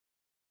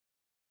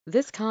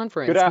This Good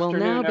conference will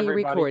now afternoon, be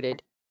everybody.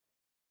 recorded.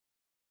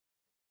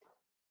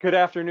 Good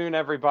afternoon,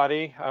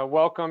 everybody.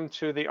 Welcome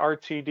to the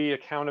RTD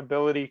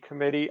Accountability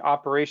Committee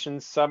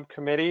Operations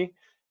Subcommittee.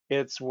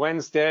 It's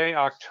Wednesday,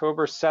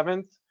 October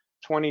 7th,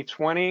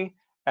 2020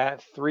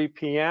 at 3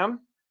 p.m.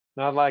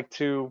 And I'd like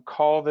to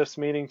call this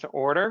meeting to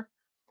order.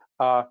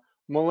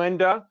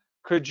 Melinda,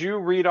 could you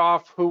read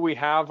off who we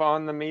have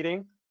on the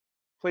meeting,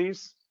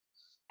 please?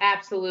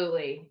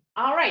 Absolutely.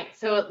 All right,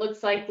 so it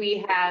looks like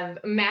we have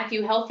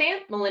Matthew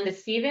Helfand, Melinda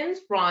Stevens,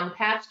 Ron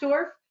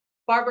Patchdorf,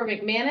 Barbara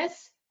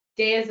McManus,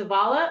 Dea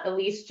Zavala,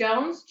 Elise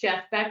Jones,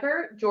 Jeff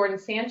Becker, Jordan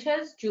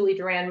Sanchez, Julie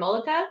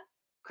Duran-Mullica,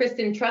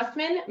 Kristen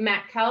Trustman,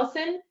 Matt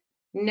Callison,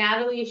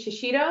 Natalie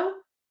Shishido,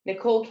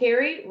 Nicole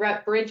Carey,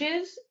 Rep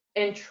Bridges,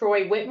 and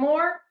Troy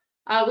Whitmore.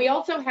 We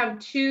also have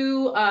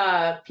two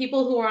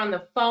people who are on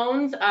the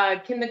phones.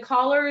 Can the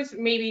callers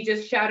maybe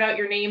just shout out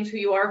your names, who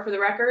you are for the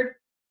record?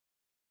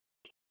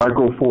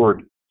 Michael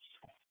Ford.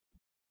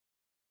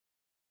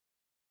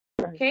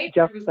 Okay.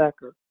 Jeff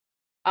Becker.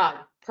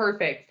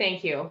 Perfect.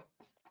 Thank you.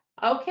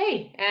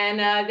 Okay, and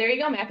there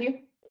you go, Matthew.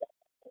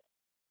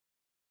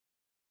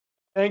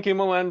 Thank you,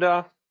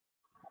 Melinda.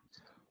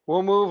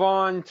 We'll move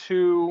on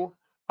to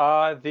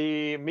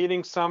the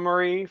meeting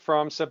summary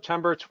from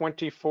September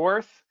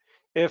 24th.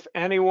 If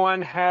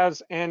anyone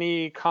has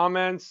any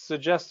comments,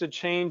 suggested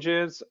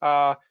changes,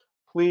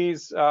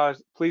 please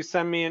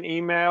send me an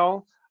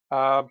email,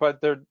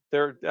 but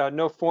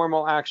no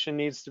formal action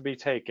needs to be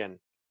taken.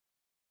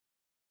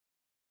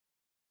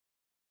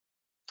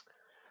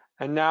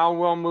 And now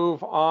we'll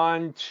move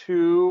on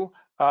to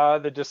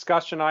the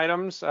discussion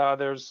items.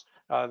 There's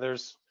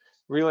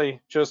really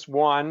just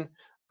one.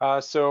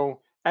 So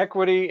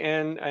equity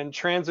and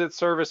transit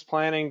service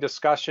planning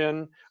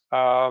discussion.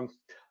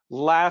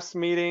 Last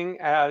meeting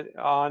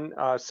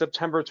on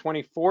September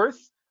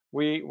 24th,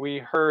 we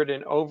heard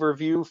an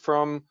overview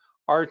from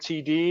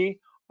RTD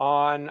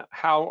on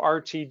how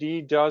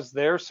RTD does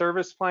their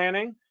service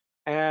planning.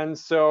 And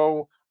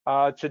so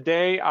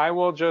today I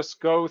will just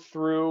go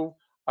through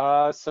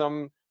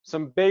some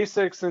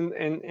basics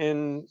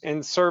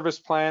in service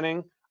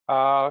planning.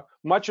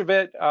 Much of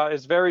it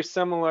is very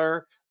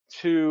similar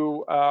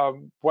to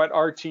what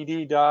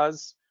RTD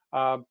does,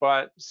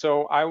 but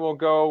so I will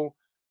go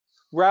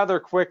rather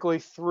quickly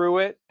through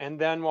it, and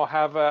then we'll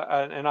have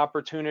an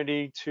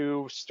opportunity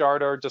to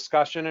start our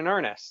discussion in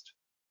earnest.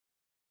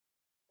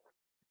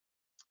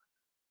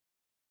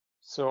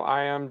 So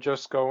I am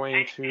just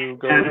going to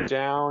go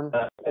down.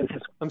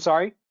 I'm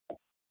sorry?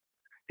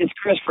 It's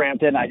Chris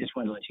Frampton. I just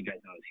wanted to let you guys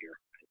know I was here.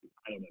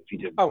 I don't know if you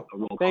did a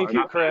roll call. Thank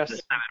you, Chris.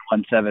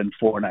 The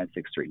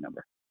 717-4963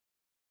 number.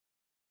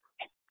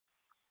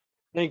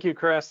 Thank you,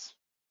 Chris.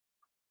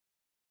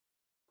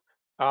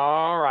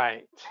 All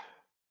right.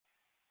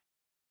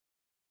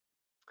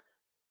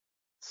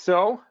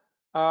 So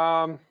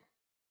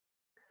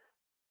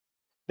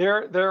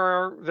there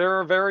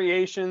are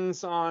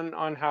variations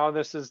on how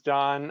this is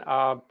done,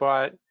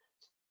 but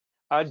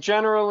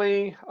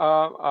generally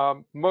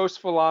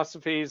most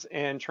philosophies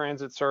in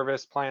transit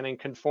service planning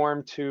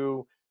conform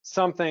to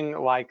something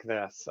like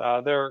this.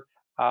 There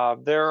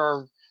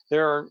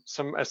are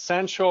some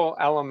essential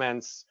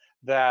elements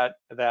that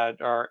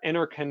are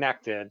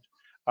interconnected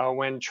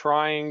when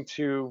trying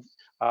to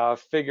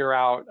figure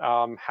out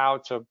how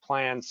to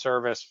plan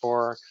service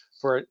for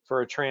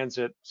a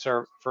transit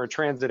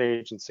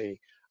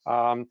agency.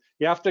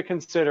 You have to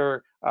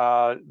consider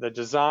the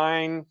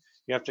design.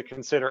 You have to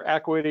consider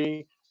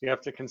equity. You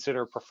have to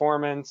consider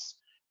performance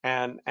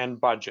and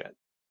budget.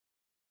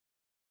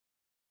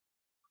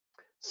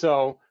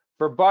 So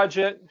for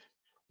budget,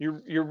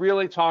 you're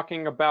really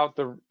talking about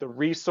the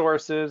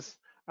resources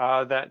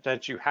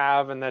that you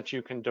have and that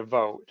you can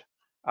devote.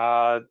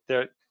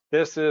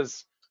 This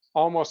is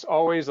almost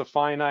always a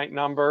finite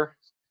number.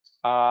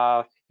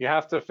 You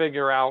have to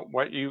figure out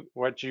what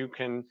you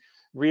can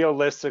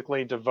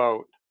realistically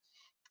devote.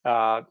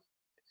 And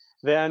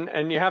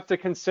you have to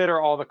consider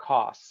all the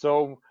costs.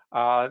 So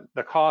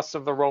the costs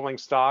of the rolling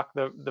stock,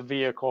 the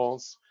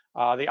vehicles,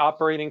 the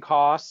operating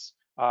costs,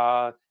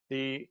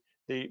 the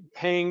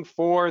paying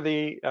for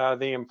the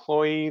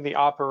employee, the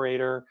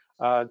operator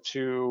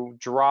to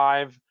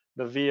drive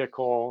the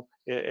vehicle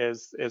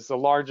is the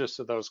largest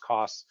of those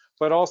costs.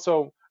 But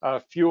also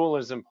fuel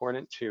is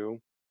important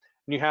too.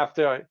 And you have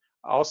to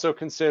also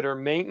consider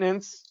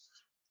maintenance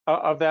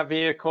of that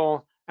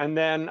vehicle, and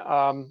then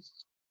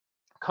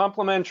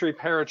complementary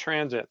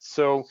paratransit.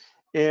 So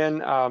in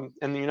the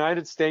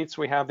United States,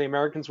 we have the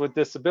Americans with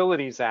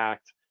Disabilities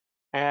Act,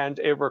 and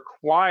it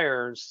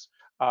requires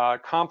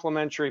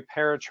complementary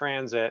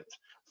paratransit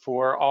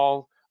for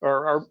all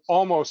or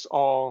almost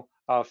all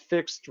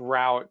fixed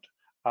route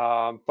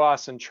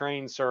bus and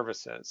train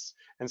services.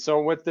 And so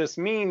what this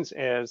means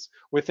is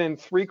within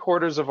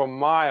 3/4 of a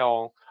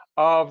mile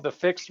of the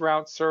fixed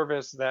route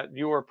service that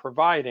you are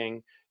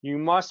providing, you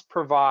must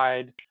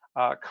provide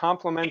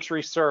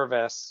complementary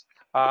service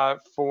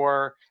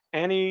for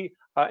any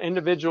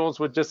individuals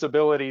with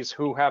disabilities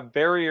who have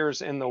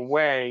barriers in the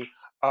way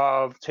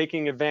of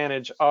taking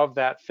advantage of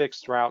that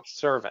fixed route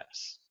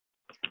service.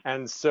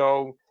 And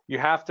so you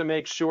have to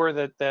make sure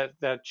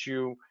that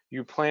you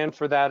plan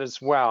for that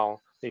as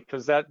well,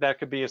 because that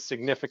could be a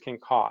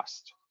significant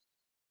cost.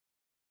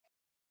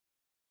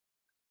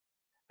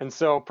 And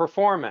so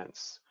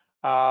performance,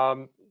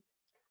 how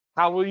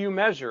will you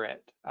measure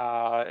it?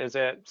 Is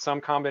it some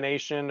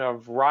combination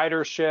of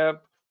ridership,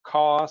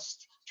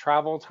 cost,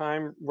 travel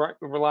time,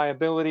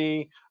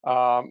 reliability,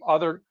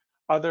 other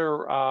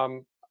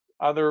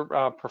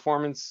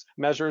performance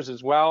measures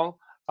as well?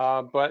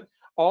 But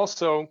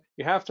also,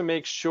 you have to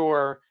make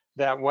sure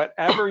that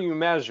whatever you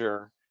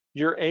measure,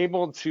 you're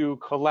able to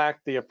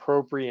collect the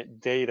appropriate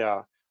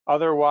data.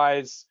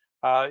 Otherwise,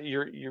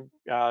 you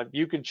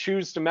could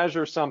choose to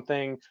measure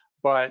something,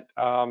 but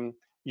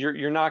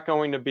you're not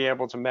going to be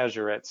able to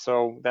measure it.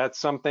 So that's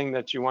something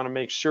that you want to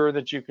make sure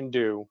that you can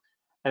do.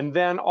 And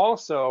then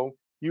also,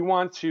 you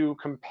want to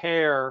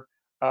compare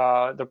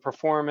the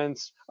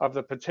performance of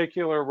the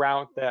particular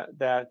route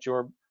that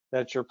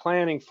you're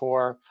planning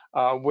for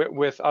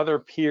with other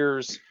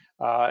peers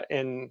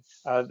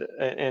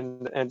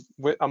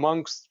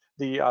amongst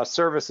the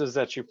services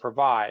that you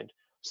provide.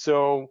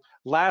 So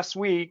last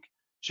week,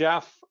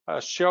 Jeff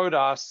showed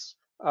us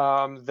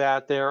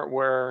that there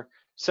were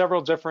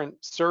several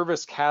different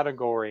service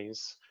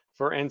categories.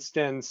 For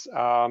instance,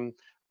 bus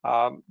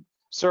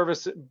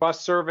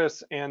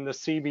service and the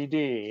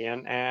CBD,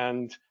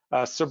 and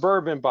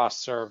suburban bus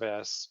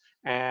service,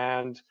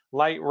 and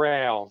light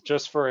rail,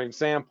 just for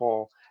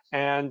example.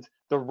 And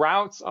the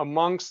routes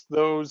amongst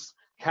those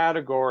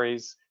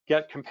categories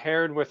get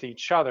compared with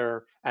each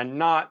other and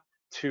not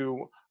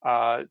to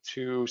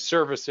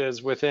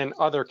services within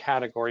other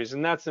categories.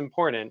 And that's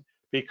important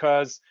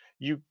because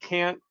you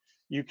can't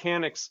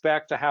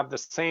expect to have the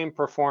same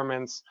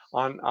performance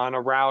on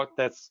a route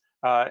that's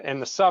in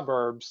the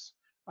suburbs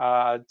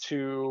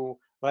to,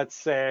 let's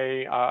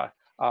say, a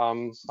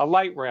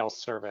light rail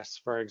service,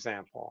 for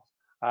example.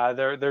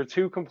 They're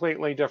two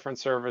completely different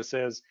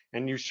services,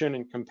 and you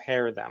shouldn't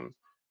compare them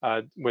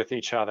with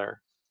each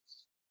other.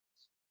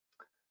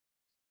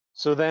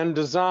 So then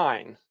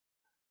design,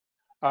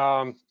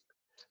 the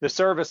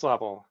service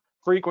level,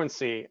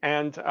 frequency,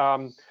 and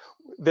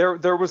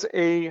there was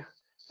a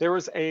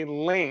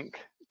link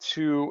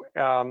to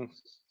an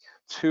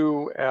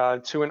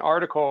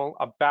article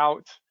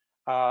about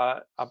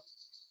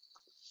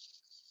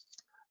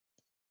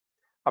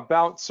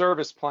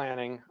service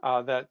planning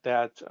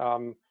that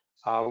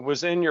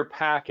was in your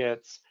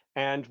packets,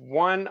 and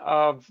one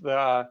of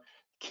the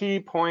key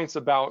points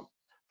about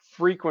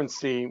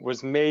frequency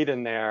was made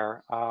in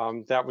there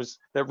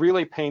that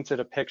really painted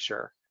a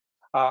picture.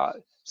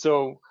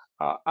 So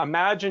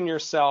imagine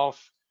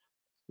yourself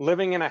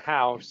living in a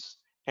house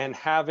and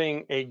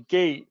having a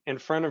gate in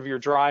front of your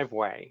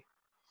driveway,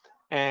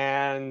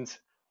 and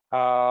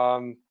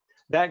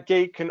that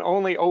gate can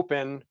only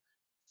open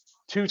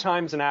 2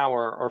 times an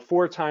hour or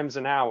 4 times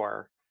an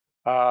hour.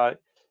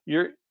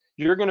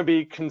 You're going to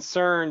be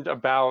concerned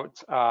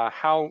about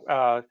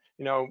how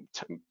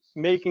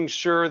making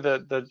sure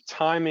that the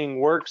timing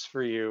works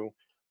for you,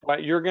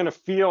 but you're going to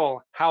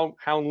feel how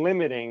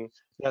limiting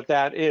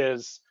that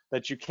is,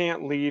 that you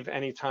can't leave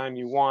anytime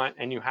you want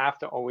and you have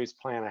to always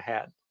plan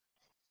ahead.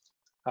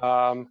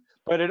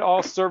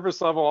 But service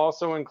level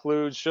also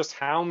includes just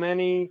how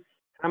many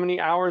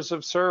hours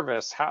of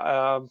service,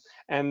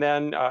 and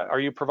then are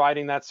you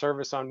providing that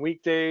service on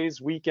weekdays,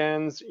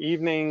 weekends,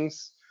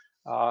 evenings?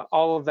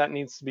 All of that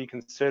needs to be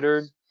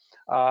considered.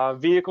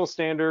 Vehicle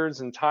standards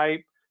and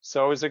type.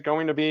 So is it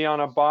going to be on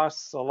a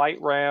bus, a light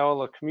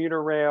rail, a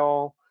commuter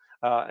rail,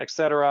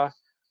 etc.?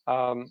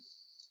 And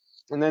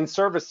then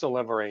service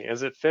delivery.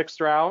 Is it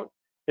fixed route?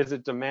 Is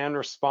it demand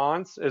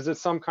response? Is it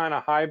some kind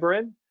of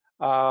hybrid?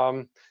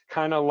 Kind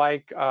of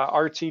like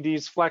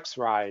RTD's Flex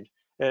Ride.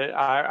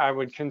 I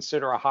would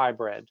consider a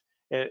hybrid.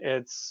 The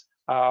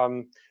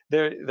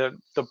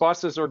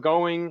buses are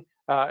going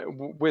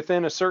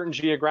within a certain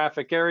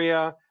geographic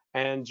area,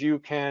 and you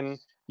can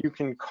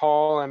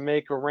call and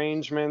make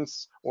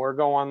arrangements, or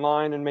go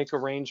online and make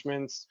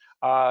arrangements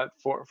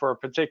for a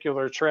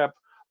particular trip,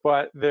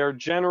 but they're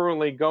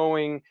generally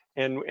going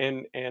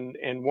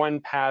in one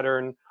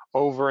pattern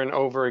over and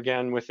over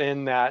again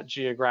within that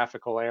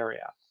geographical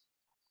area.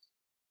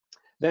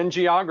 Then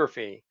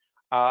geography.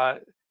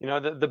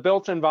 The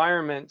built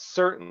environment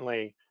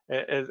certainly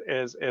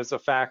is a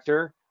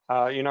factor.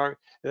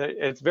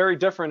 It's very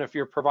different if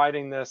you're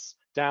providing this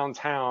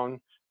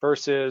downtown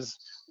versus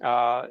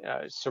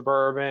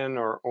suburban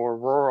or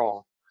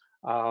rural.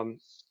 And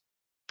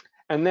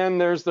then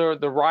there's the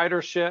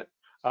ridership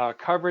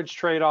coverage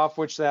trade-off,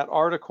 which that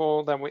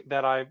article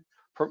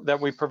that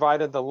we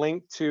provided the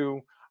link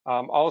to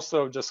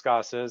also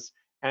discusses.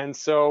 And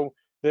so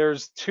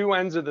there's 2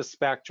 ends of the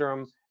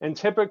spectrum, and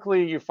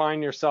typically you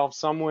find yourself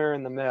somewhere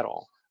in the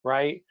middle,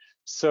 right?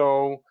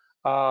 So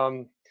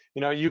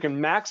you can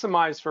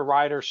maximize for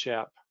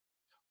ridership,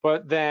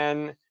 but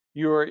then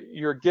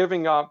you're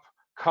giving up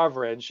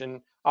coverage.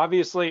 And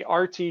obviously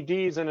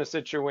RTD is in a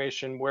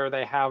situation where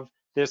they have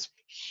this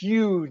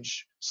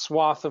huge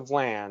swath of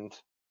land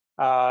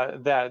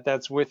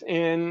that's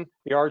within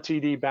the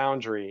RTD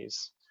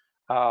boundaries.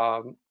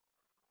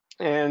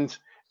 And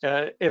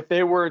if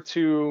they were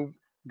to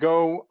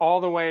go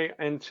all the way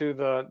into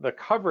the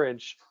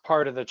coverage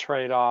part of the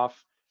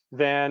trade-off,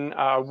 then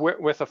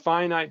with a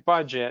finite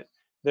budget,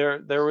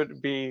 there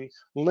would be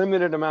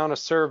limited amount of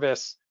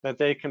service that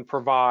they can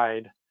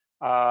provide.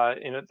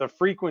 The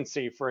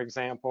frequency, for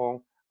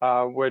example,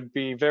 would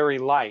be very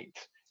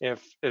light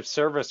if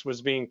service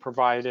was being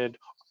provided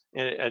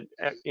in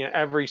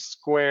every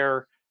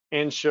square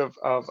inch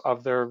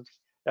of their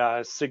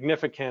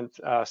significant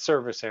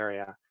service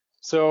area.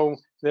 So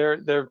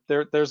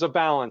there's a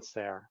balance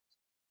there.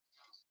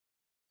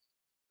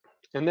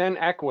 And then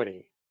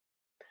equity.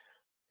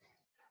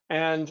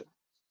 And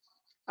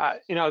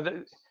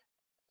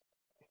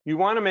you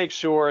want to make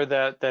sure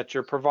that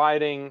you're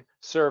providing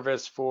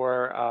service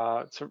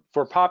for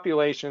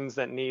populations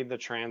that need the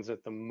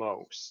transit the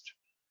most.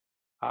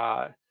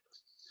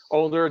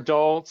 Older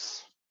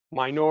adults,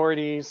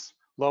 minorities,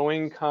 low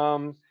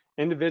income,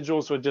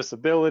 individuals with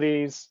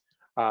disabilities,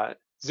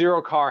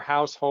 zero-car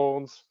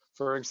households,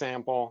 for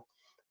example.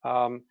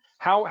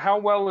 How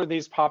well are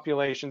these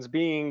populations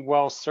being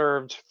well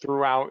served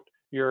throughout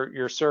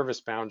your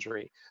service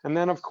boundary? And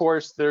then, of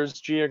course,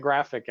 there's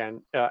geographic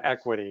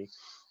equity.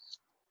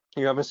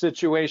 You have a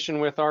situation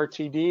with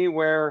RTD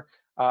where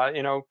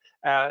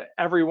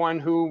everyone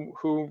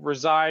who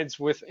resides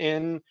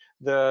within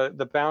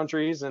the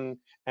boundaries and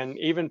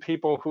even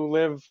people who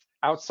live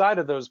outside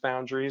of those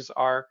boundaries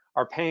are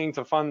paying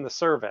to fund the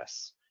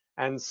service.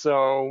 And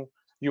so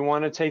you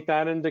want to take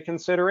that into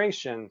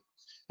consideration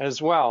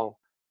as well.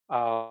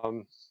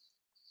 And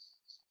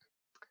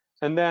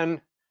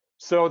then,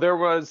 so there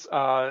was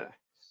a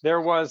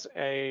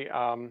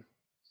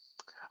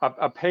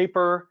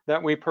paper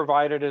that we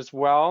provided as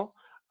well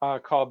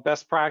called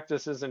Best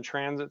Practices in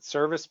Transit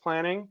Service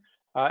Planning,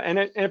 and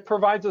it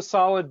provides a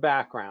solid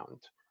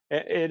background.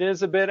 It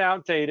is a bit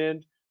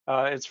outdated.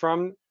 It's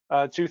from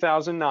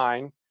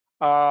 2009,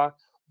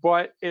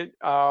 but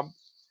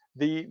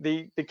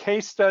the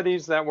case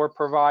studies that were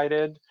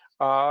provided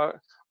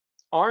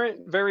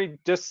aren't very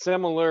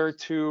dissimilar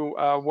to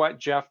what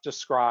Jeff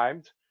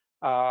described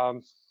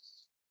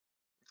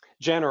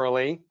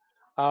generally.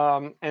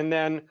 And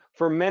then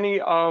for many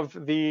of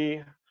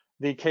the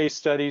case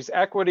studies,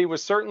 equity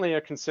was certainly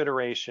a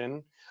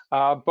consideration,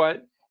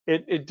 but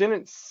it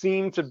didn't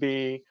seem to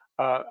be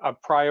a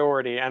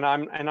priority. And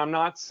I'm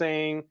not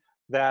saying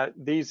that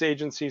these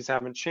agencies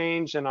haven't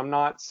changed, and I'm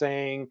not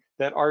saying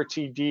that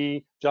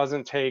RTD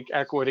doesn't take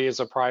equity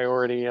as a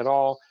priority at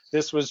all.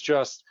 This was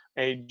just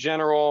a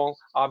general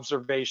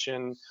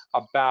observation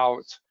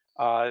about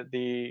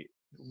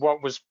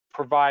what was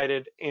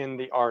provided in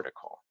the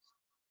article.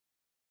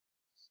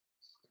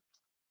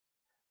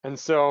 And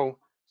so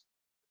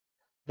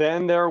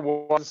then there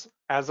was,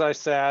 as I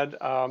said,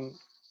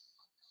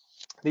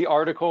 the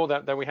article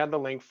that we had the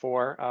link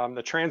for,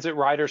 the Transit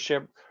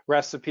Ridership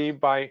Recipe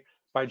by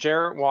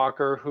Jarrett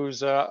Walker,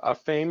 who's a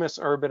famous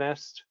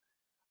urbanist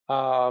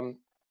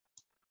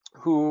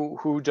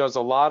who does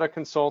a lot of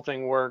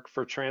consulting work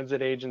for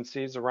transit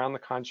agencies around the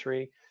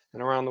country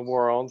and around the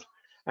world.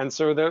 And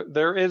so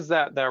there is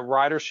that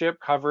ridership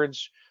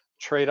coverage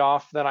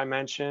trade-off that I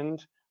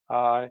mentioned.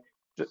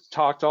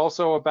 Talked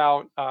also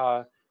about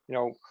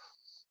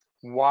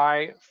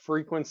why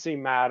frequency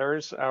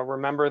matters.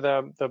 Remember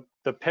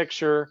the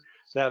picture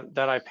that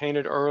I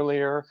painted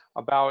earlier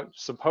about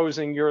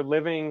supposing you're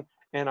living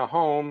in a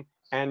home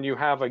and you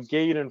have a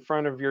gate in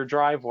front of your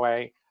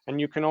driveway and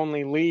you can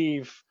only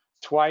leave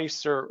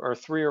twice or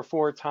 3 or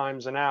 4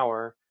 times an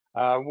hour.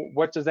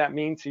 What does that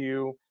mean to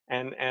you?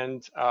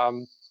 And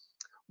how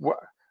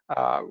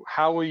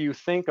will you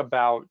think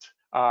about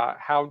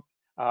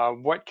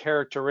what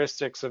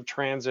characteristics of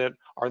transit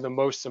are the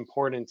most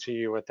important to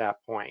you at that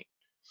point?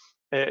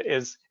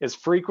 Is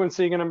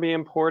frequency going to be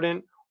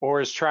important,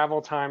 or is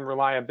travel time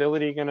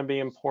reliability going to be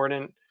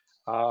important?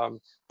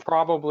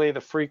 Probably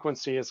the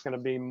frequency is going to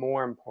be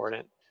more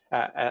important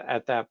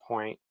at that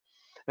point.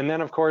 And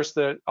then, of course,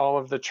 all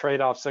of the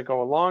trade-offs that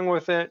go along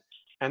with it,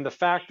 and the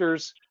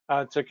factors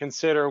to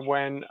consider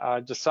when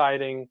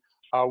deciding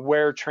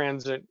where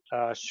transit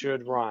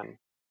should run.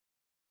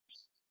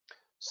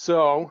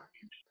 So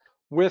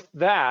with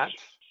that,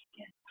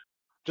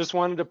 just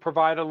wanted to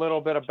provide a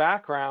little bit of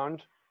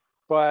background,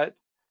 but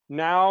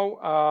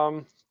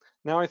now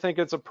I think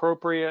it's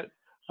appropriate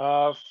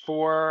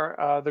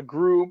for the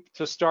group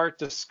to start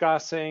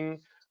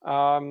discussing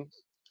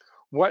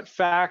what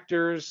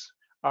factors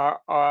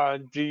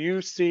do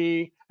you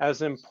see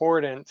as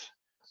important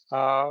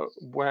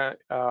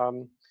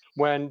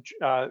when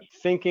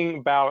thinking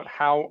about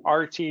how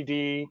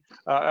RTD,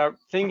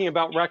 thinking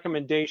about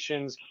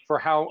recommendations for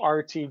how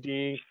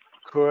RTD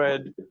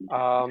could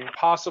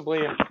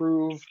possibly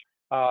improve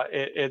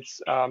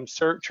its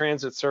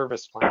transit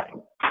service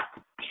planning.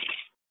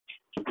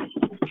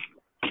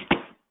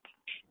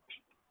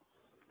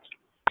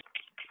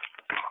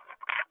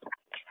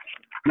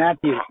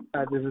 Matthew,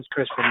 this is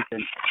Chris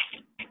Frampton.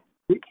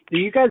 Do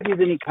you guys use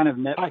any kind of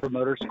net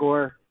promoter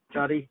score,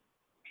 Jody?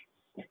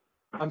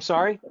 I'm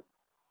sorry?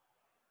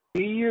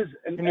 Do you use,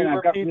 Can and you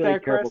I've got repeat really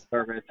that, terrible Chris?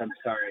 service, I'm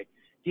sorry.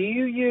 Do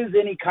you use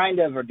any kind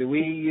of, or do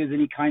we use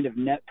any kind of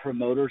net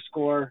promoter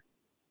score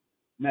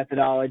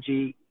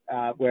methodology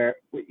where,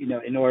 you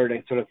know, in order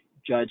to sort of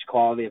judge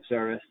quality of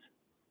service?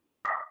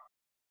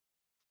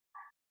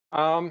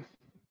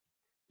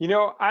 You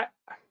know,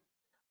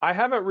 I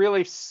haven't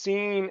really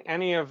seen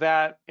any of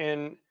that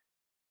in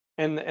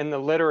the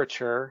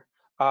literature,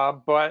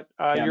 but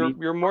Yeah,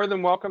 you're more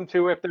than welcome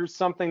to, if there's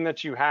something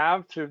that you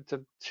have,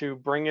 to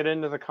bring it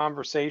into the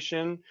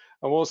conversation.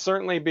 And we'll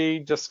certainly be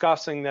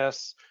discussing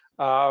this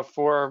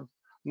for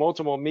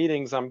multiple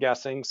meetings, I'm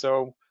guessing.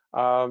 So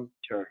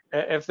sure.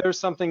 if there's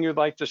something you'd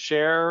like to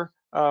share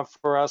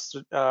for us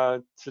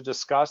to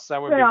discuss,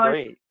 that would be Well,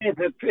 great.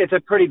 it's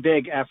a pretty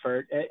big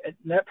effort.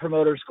 Net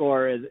promoter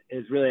score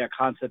is really a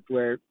concept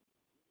where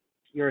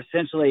you're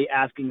essentially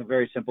asking a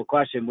very simple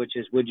question, which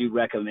is, would you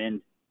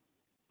recommend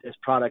this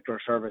product or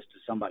service to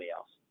somebody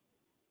else?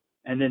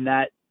 And then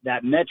that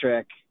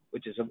metric,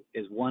 which is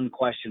one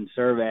question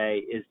survey,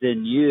 is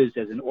then used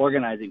as an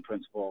organizing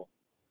principle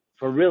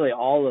for really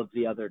all of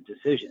the other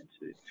decisions,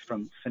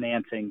 from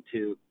financing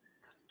to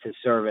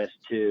service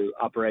to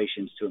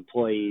operations to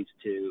employees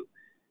to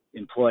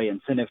employee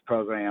incentive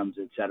programs,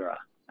 et cetera.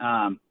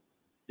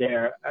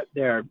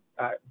 They're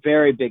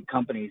very big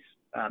companies.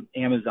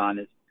 Amazon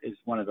is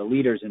one of the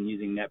leaders in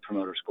using Net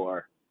Promoter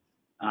Score.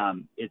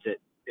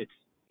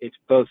 It's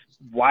both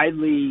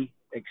widely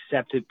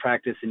accepted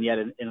practice and yet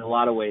in a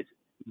lot of ways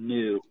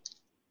new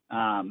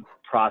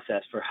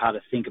process for how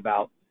to think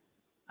about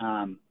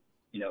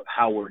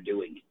how we're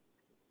doing.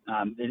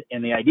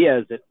 And the idea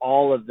is that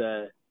all of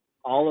the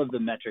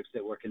metrics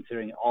that we're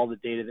considering, all the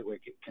data that we're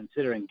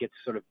considering, gets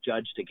sort of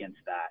judged against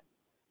that.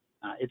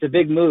 It's a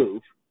big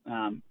move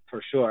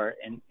for sure,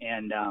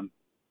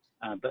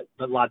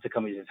 but lots of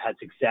companies have had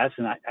success,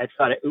 and I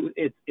thought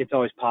it's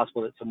always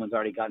possible that someone's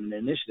already gotten an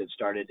initiative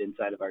started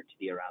inside of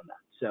RTD around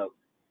that. So,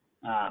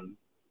 I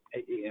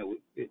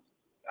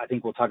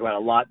think we'll talk about a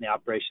lot in the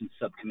operations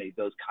subcommittee,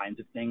 those kinds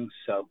of things.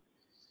 So,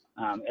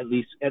 at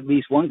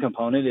least one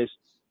component is,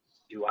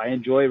 do I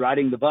enjoy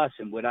riding the bus,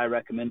 and would I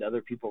recommend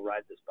other people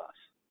ride this bus?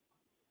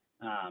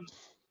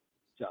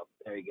 So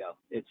there you go.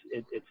 It's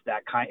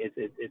that kind.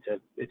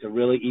 It's a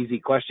really easy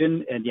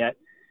question, and yet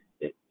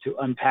to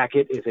unpack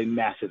it is a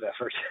massive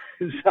effort.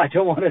 So I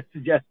don't want to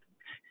suggest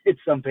it's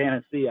some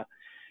panacea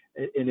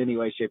in any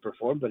way, shape, or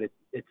form, but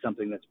it's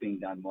something that's being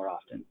done more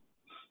often.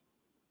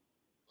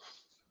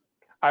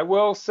 I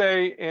will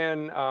say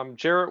in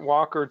Jarrett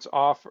Walker's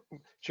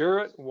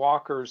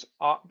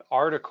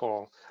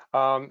article,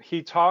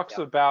 he talks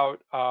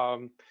about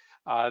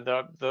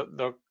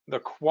the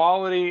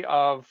quality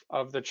of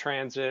the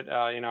transit.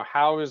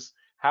 How is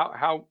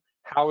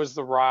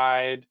the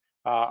ride?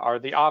 Are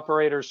the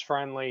operators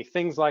friendly?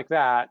 Things like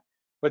that.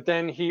 But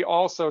then he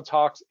also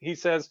talks. He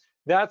says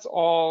that's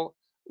all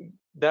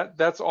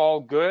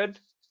good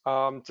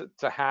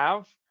to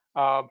have,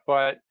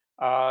 but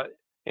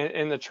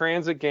in the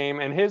transit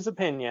game, in his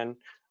opinion,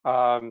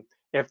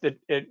 if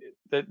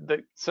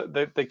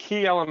the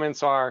key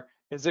elements are,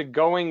 is it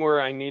going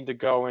where I need to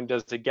go, and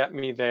does it get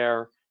me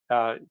there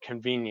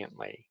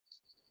conveniently?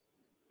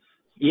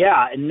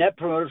 Yeah, and Net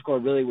Promoter Score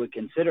really would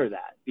consider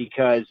that,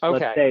 because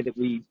Okay. Let's say that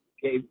we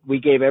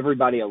gave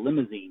everybody a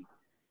limousine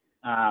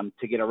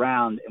to get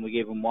around, and we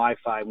gave them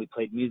Wi-Fi, and we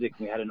played music,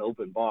 and we had an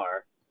open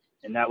bar,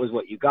 and that was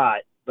what you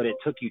got. But it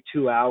took you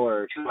 2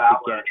 hours to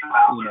get,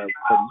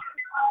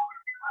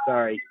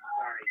 Sorry,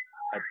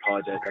 I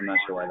apologize. I'm not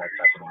sure why that's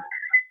happening.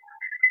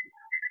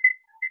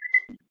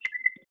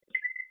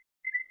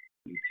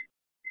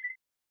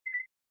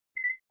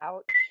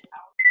 Ouch.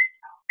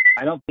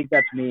 I don't think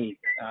that's me.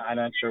 I'm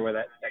not sure where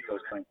that goes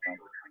coming from.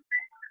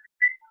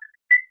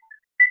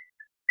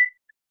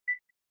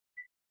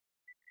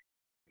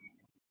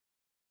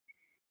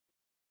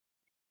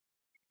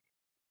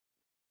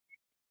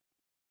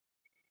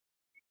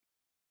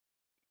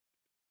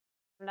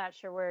 I'm not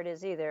sure where it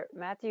is either.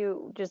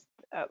 Matthew, just,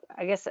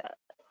 I guess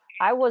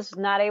I was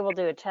not able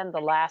to attend the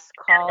last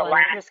call, and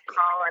I'm just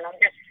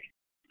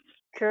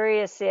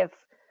curious if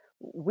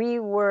we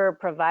were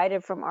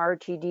provided from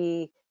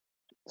RTD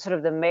sort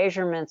of the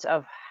measurements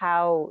of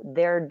how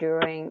they're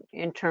doing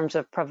in terms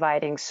of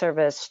providing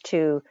service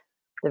to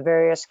the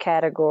various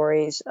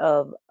categories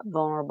of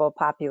vulnerable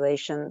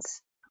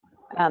populations.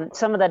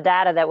 Some of the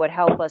data that would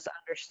help us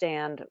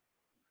understand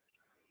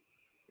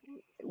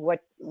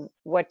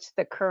what's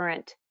the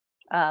current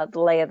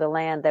lay of the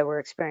land that we're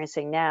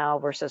experiencing now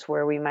versus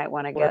where we might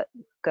want to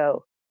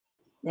go.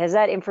 Has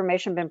that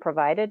information been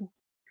provided?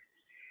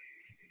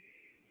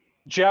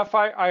 Jeff,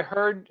 I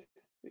heard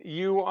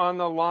you on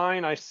the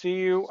line. I see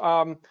you.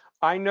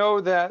 I know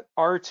that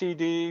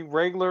RTD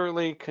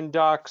regularly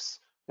conducts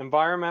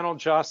environmental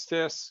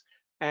justice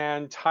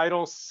and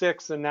Title VI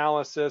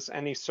analysis.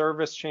 Any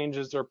service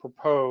changes are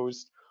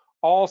proposed.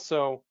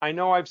 Also, I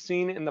know I've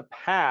seen in the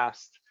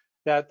past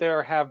that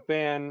there have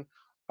been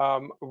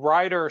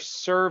rider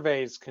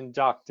surveys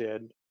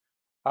conducted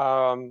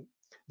that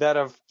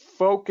have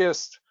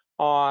focused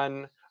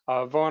on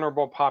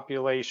vulnerable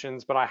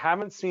populations, but I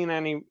haven't seen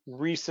any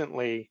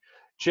recently.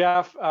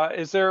 Jeff,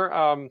 is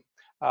there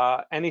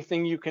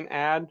anything you can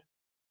add?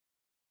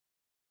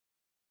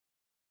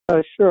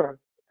 Sure.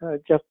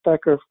 Jeff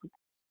Becker,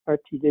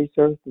 RTD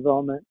Service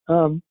Development.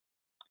 No,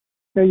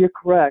 you're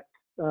correct.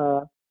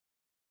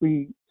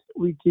 We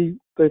do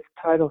both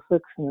Title VI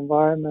and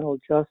environmental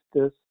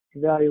justice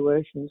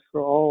evaluations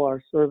for all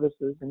our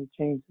services and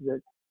changes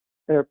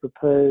that are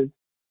proposed.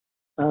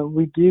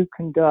 We do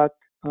conduct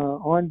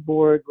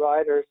on-board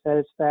rider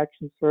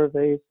satisfaction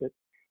surveys. That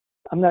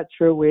I'm not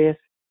sure we asked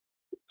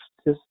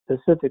this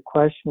specific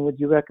question, would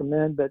you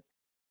recommend, but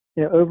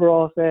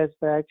overall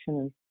satisfaction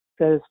and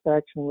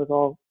satisfaction with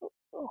all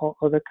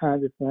other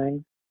kinds of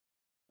things.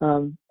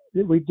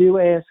 We do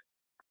ask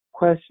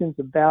questions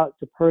about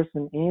the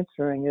person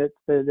answering it,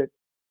 so that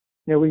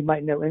we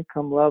might know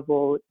income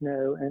level,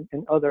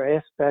 and other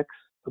aspects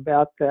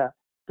about the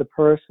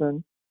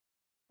person,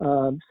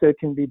 so it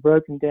can be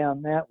broken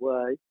down that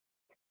way.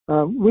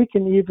 We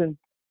can even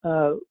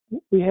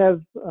we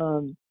have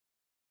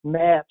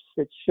maps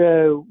that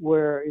show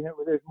where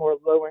where there's more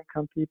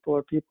low-income people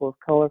or people of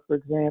color, for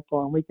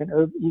example, and we can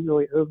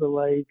easily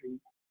overlay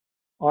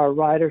our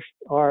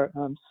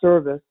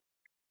service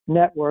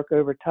network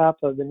over top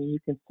of it, and you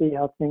can see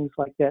how things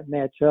like that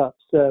match up.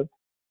 So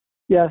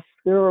yes,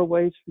 there are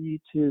ways for you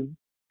to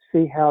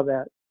see how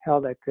that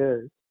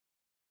goes.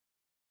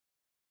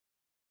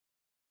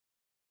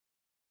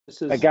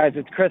 Guys,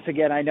 it's Chris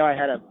again. I know I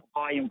had a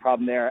volume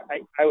problem there.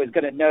 I was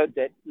going to note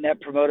that Net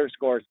Promoter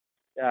Scores,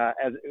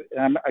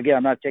 I'm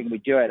not saying we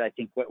do it. I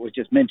think what was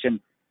just mentioned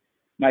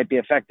might be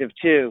effective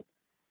too.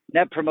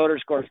 Net Promoter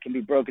Scores can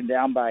be broken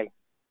down by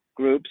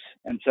groups,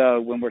 and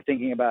so when we're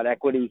thinking about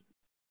equity,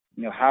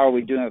 how are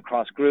we doing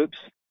across groups?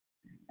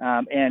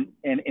 And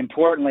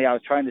importantly, I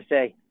was trying to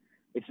say,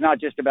 it's not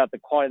just about the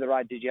quality of the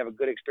ride. Did you have a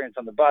good experience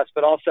on the bus?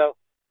 But also,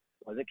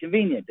 was it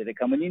convenient? Did it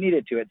come when you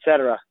needed to, et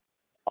cetera?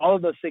 All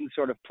of those things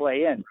sort of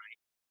play in.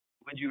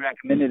 Would you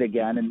recommend it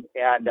again? And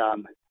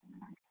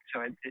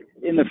so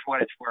in the for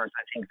what it's worth,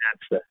 I think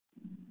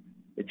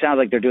it sounds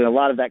like they're doing a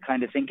lot of that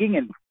kind of thinking,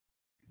 and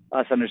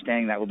us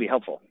understanding that will be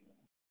helpful.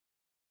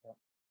 So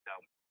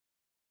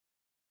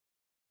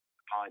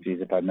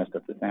apologies if I messed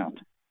up the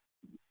sound.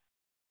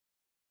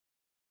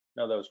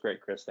 No, that was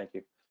great, Chris. Thank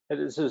you.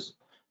 This is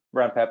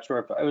Ron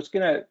Papsdorf. I was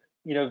going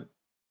to,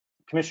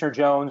 Commissioner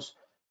Jones,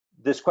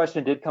 this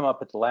question did come up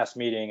at the last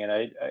meeting, and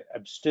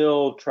I'm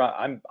still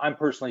I'm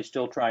personally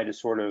still trying to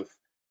sort of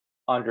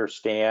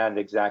understand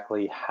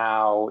exactly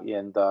how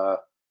in the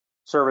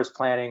service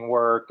planning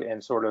work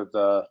and sort of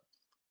the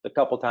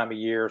couple time a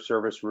year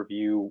service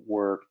review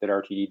work that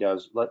RTD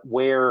does,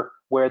 where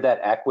that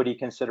equity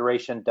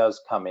consideration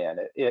does come in.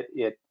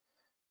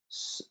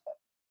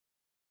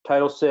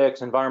 Title VI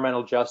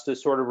environmental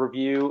justice sort of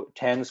review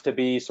tends to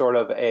be sort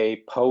of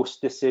a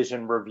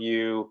post-decision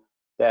review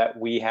that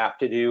we have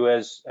to do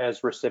as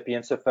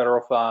recipients of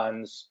federal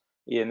funds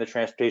in the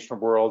transportation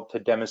world to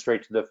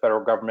demonstrate to the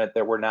federal government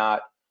that we're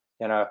not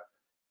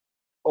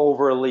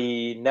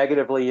overly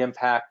negatively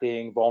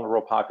impacting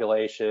vulnerable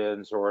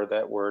populations, or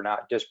that we're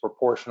not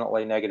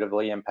disproportionately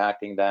negatively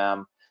impacting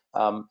them.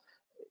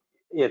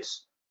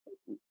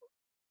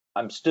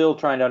 I'm still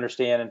trying to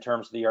understand in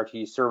terms of the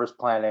RTD service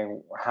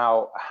planning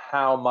how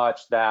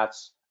much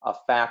that's a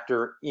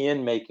factor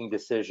in making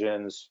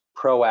decisions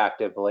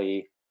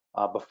proactively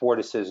before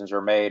decisions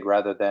are made,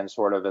 rather than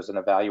sort of as an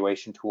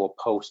evaluation tool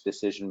post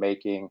decision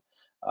making.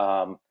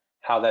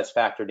 How that's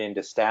factored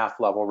into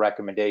staff level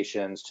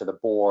recommendations to the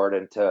board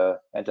and to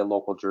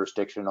local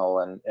jurisdictional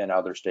and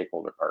other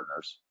stakeholder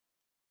partners.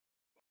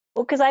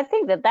 Well, because I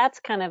think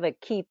that's kind of a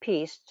key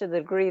piece, to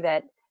the degree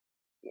that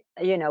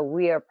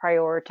we are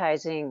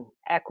prioritizing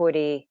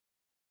equity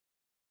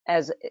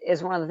as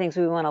one of the things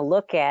we want to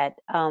look at.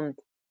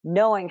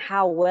 Knowing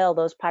how well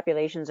those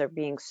populations are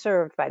being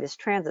served by this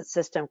transit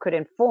system could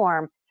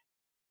inform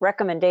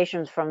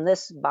recommendations from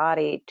this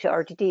body to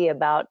RTD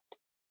about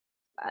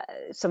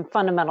some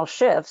fundamental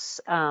shifts,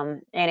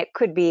 and it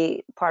could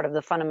be part of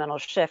the fundamental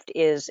shift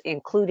is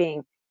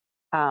including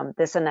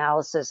this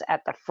analysis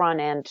at the front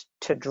end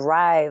to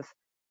drive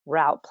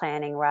route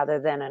planning, rather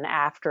than an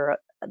after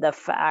the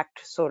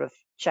fact sort of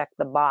check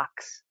the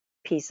box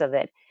piece of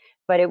it.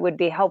 But it would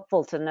be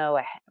helpful to know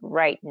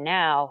right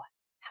now,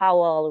 how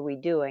well are we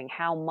doing?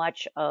 How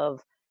much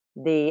of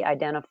the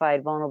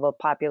identified vulnerable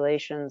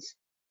populations,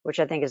 which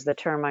I think is the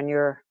term on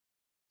your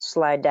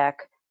slide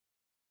deck,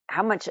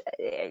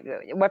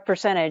 what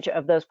percentage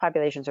of those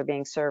populations are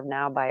being served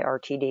now by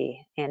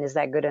RTD, and is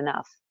that good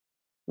enough?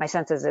 My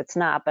sense is it's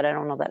not, but I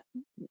don't know that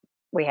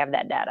we have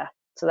that data.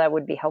 So that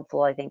would be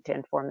helpful, I think, to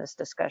inform this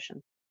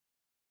discussion.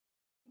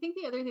 I think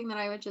the other thing that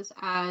I would just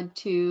add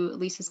to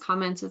Lisa's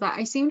comments is that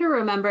I seem to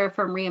remember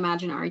from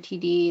Reimagine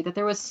RTD that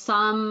there was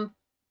some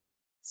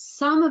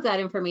of that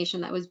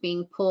information that was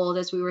being pulled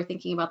as we were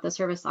thinking about the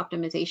service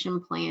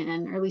optimization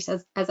plan, or at least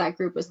as that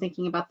group was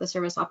thinking about the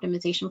service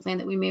optimization plan,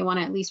 that we may want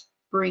to at least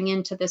bring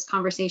into this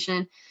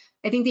conversation.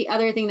 I think the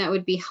other thing that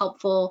would be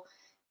helpful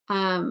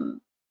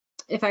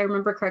if I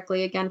remember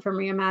correctly, again from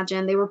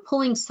Reimagine, they were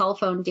pulling cell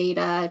phone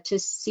data to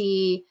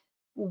see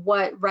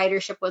what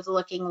ridership was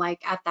looking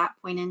like at that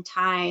point in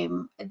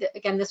time.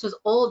 Again, this was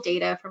old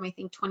data from, I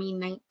think,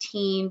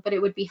 2019, but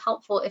it would be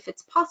helpful if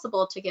it's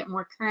possible to get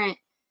more current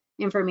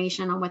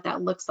information on what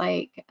that looks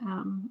like.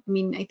 I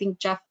mean, I think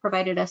Jeff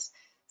provided us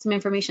some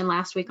information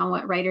last week on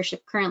what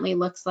ridership currently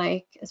looks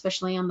like,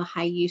 especially on the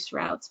high use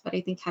routes, but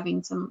I think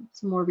having some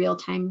more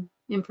real-time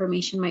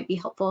information might be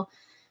helpful.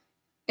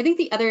 I think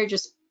the other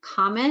just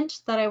comment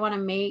that I want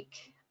to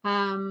make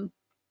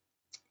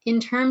in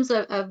terms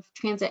of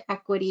transit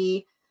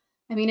equity,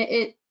 I mean,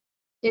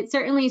 it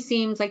certainly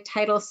seems like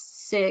Title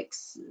VI,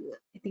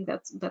 I think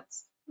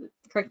that's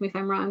correct me if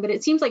I'm wrong, but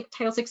it seems like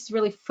Title VI is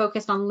really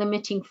focused on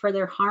limiting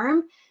further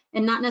harm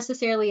and not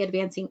necessarily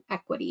advancing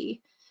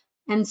equity.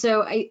 And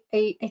so I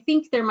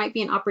think there might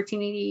be an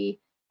opportunity,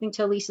 I think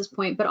to Elise's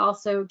point, but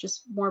also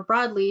just more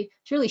broadly,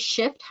 to really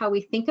shift how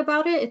we think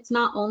about it. It's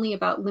not only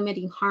about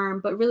limiting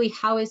harm, but really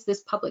how is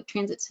this public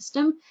transit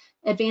system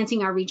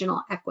advancing our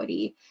regional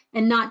equity,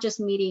 and not just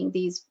meeting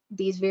these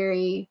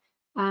very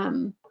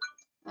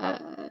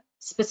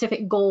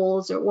specific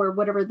goals or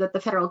whatever that the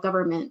federal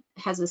government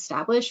has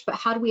established, but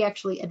how do we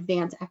actually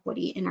advance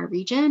equity in our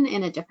region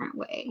in a different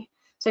way?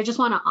 So I just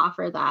want to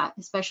offer that,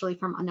 especially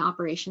from an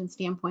operations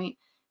standpoint,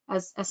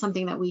 as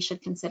something that we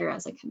should consider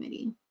as a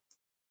committee.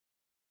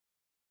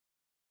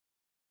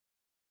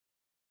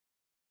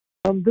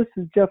 This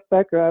is Jeff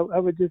Becker. I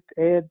would just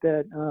add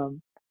that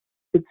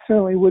it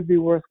certainly would be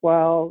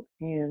worthwhile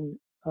to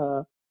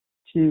go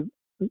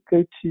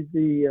to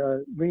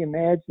the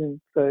Reimagine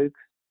folks,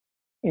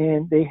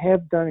 and they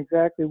have done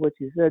exactly what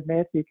you said.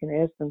 Matthew can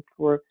ask them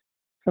for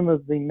some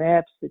of the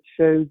maps that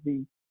show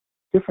the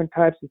different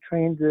types of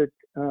transit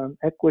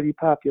equity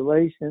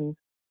populations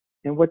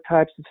and what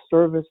types of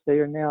service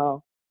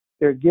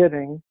they're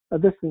getting.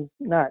 This is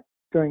not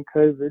during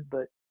COVID,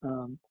 but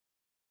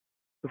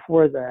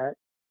before that.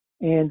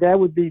 And that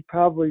would be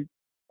probably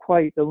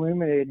quite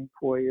illuminating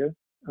for you.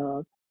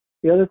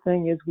 The other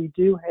thing is we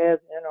do have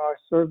in our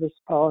service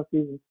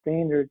policies and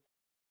standards,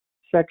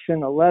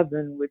 section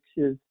 11, which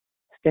is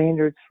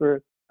standards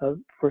for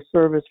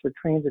service for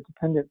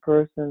transit-dependent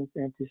persons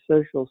and to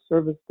social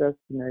service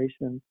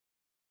destinations,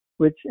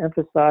 which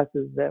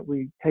emphasizes that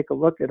we take a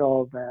look at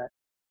all of that.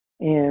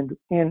 And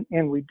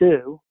we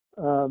do,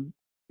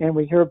 and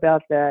we hear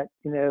about that,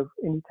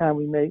 anytime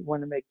we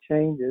want to make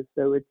changes.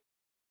 So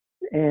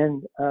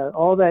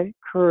all that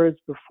occurs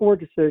before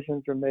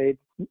decisions are made.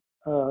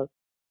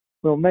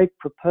 We'll make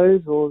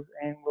proposals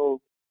and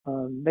we'll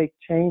make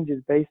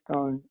changes based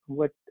on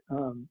what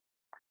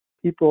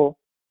people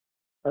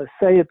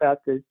say about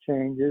those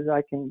changes.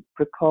 I can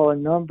recall a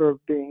number of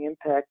being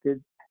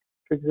impacted.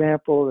 For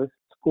example, the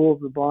School of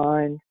the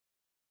Blind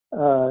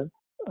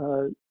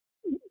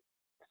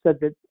said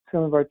that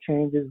some of our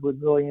changes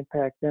would really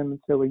impact them, and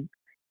so we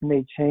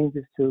made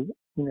changes to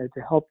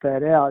help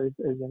that out as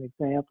an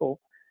example.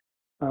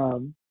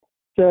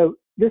 So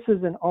this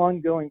is an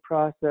ongoing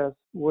process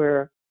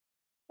where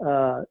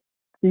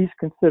these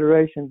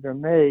considerations are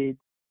made.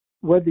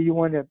 Whether you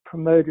want to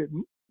promote it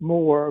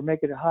more or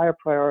make it a higher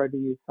priority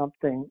is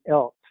something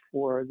else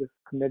for this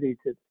committee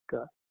to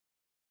discuss.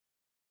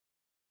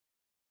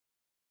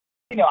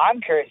 I'm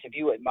curious if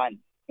you wouldn't mind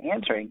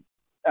answering.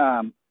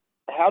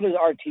 How does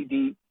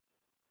RTD,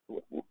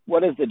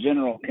 what is the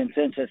general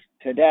consensus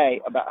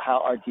today about how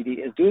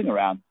RTD is doing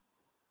around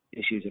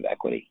issues of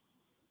equity?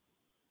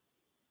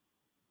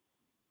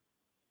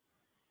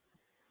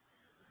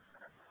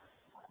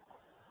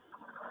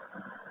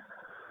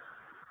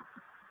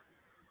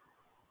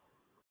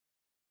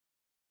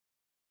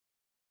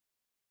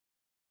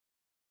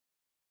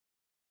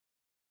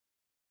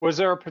 Was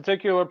there a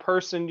particular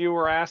person you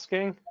were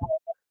asking?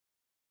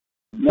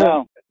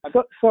 No.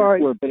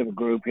 Sorry. We're a bit of a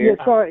group here.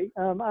 Yeah, sorry.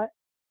 I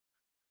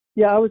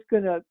was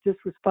going to just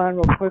respond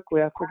real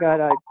quickly. I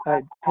forgot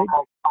I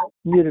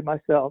muted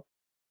myself.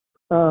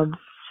 In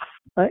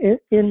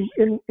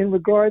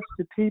regards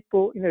to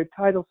people,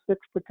 Title VI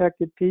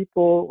protected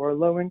people or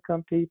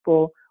low-income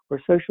people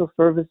or social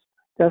service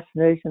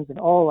destinations and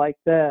all like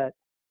that,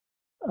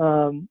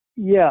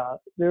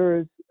 there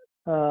is,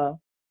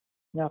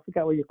 now I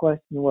forgot what your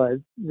question was.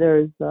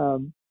 There's, how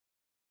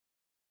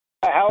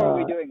are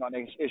we doing on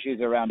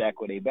issues around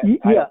equity?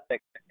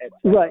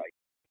 Right.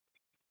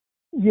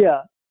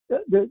 Yeah,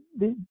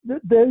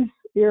 those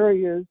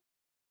areas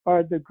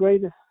are the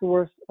greatest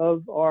source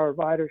of our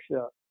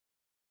ridership,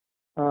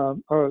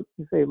 or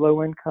say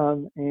low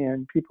income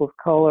and people of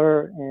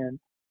color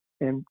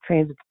and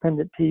transit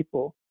dependent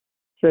people.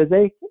 So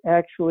they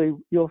actually,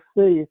 you'll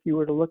see if you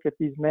were to look at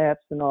these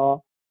maps and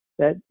all,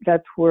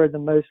 that's where the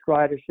most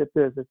ridership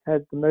is. It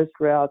has the most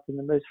routes and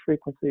the most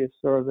frequency of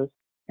service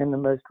and the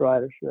most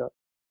ridership.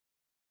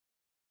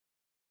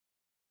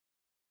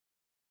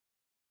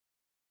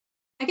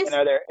 I guess,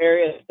 are there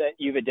areas that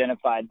you've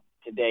identified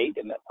to date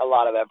and a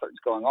lot of efforts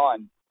going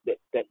on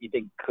that you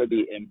think could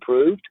be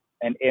improved?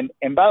 And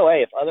by the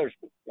way, if others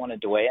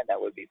wanted to weigh in, that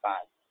would be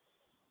fine.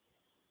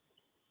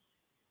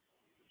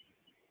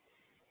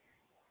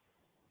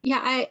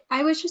 Yeah,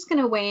 I was just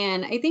going to weigh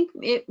in. I think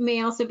it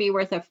may also be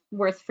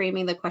worth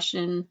framing the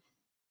question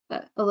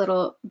a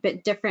little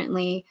bit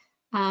differently.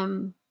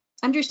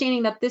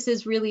 Understanding that this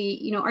is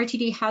really,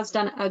 RTD has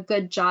done a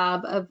good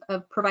job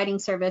of providing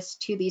service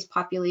to these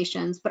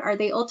populations, but are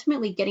they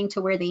ultimately getting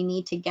to where they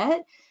need to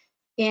get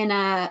in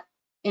a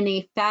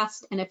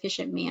fast and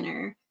efficient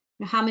manner?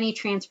 How many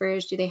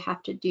transfers do they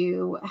have to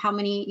do? How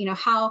many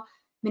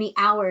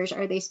hours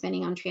are they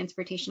spending on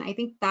transportation? I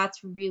think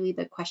that's really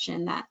the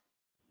question that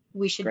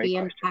we should Great be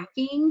question.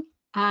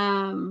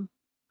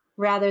 unpacking,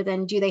 rather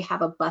than do they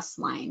have a bus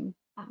line?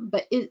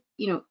 But is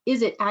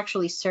it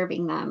actually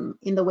serving them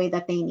in the way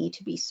that they need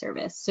to be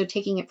serviced? So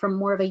taking it from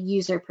more of a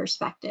user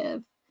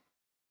perspective.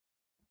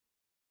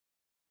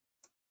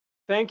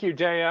 Thank you,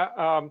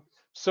 Daya.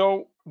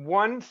 So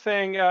one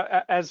thing,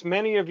 as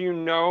many of you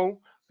know,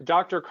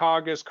 Dr.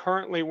 Cog is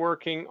currently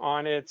working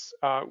on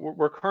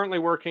we're currently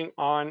working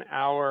on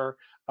our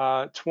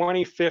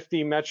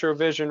 2050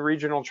 MetroVision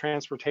Regional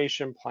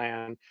Transportation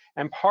Plan.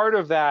 And part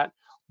of that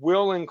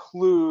will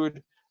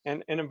include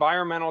an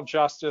environmental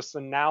justice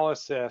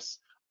analysis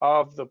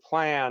of the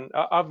plan,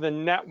 of the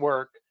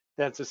network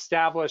that's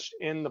established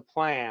in the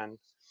plan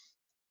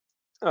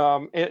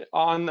on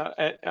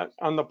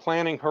the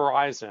planning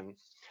horizon.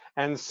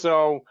 And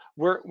so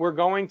we're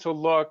going to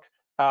look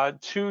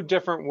two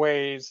different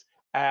ways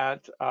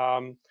at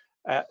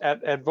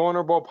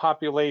vulnerable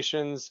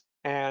populations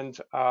and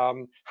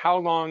how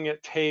long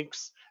it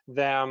takes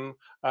them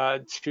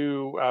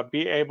to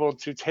be able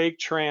to take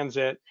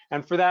transit.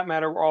 And for that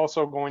matter, we're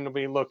also going to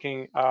be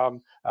looking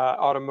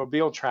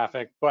automobile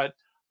traffic, but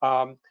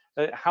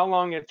how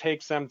long it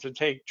takes them to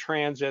take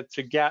transit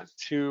to get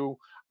to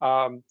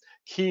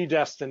key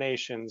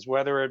destinations,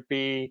 whether it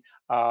be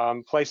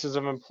places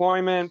of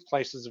employment,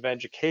 places of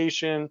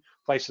education,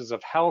 places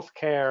of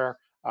healthcare,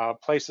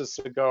 places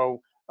to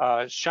go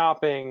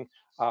shopping,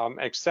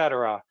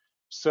 etc.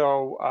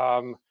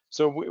 So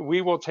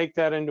we will take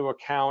that into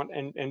account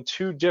in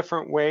two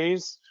different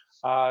ways.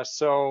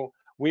 So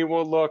we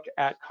will look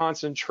at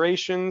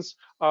concentrations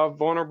of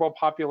vulnerable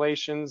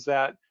populations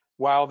that,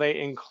 while they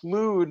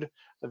include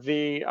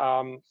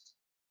the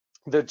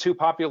two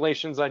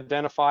populations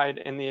identified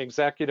in the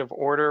executive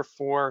order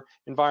for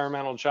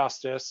environmental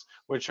justice,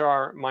 which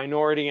are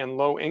minority and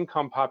low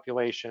income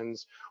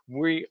populations,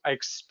 we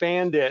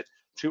expand it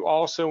to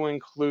also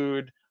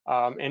include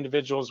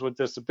individuals with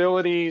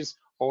disabilities,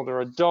 older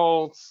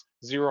adults,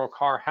 zero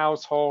car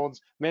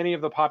households, many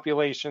of the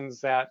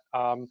populations that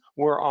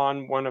were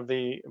on one of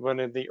the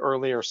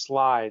earlier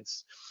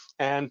slides.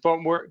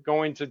 But we're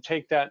going to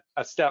take that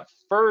a step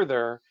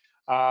further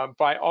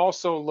by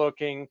also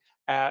looking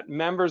at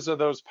members of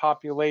those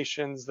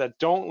populations that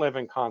don't live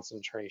in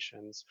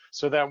concentrations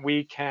so that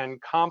we can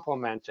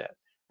complement it.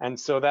 And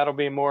so that'll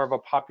be more of a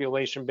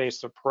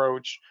population-based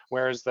approach,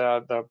 whereas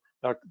the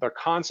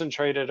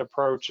concentrated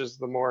approach is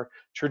the more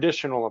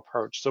traditional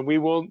approach. So we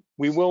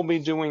will be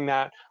doing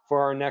that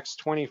for our next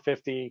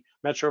 2050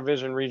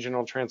 MetroVision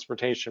Regional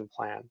Transportation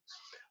Plan.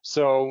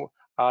 So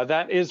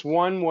that is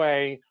one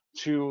way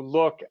to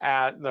look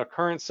at the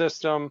current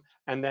system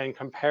and then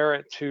compare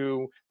it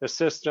to the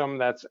system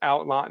that's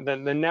outlined,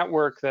 the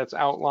network that's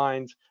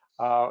outlined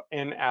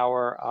in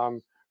our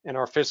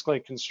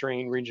fiscally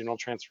constrained regional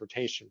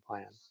transportation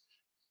plan.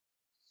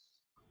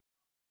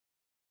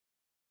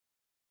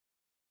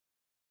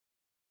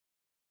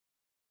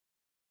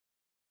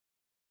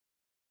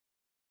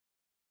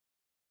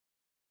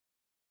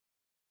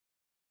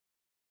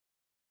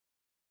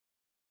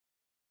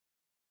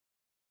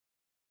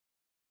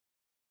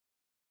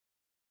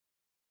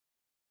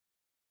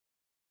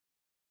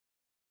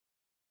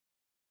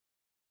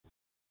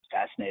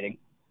 Fascinating.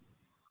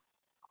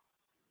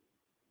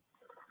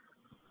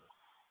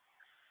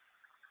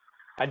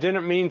 I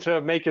didn't mean to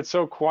make it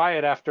so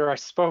quiet after I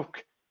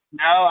spoke.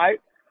 No, I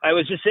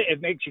was just saying, it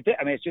makes you think.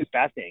 I mean, it's just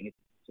fascinating. It's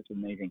just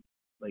an amazing,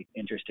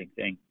 interesting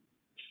thing.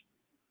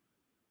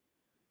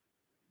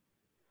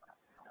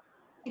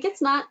 I guess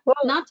not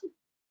to,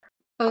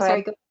 oh,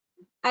 sorry. Go.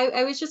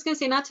 I was just going to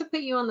say, not to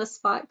put you on the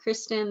spot,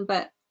 Kristen,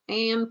 but I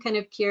am kind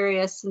of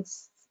curious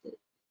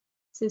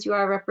since you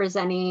are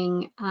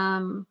representing,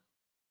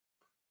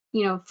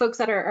 folks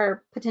that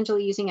are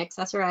potentially using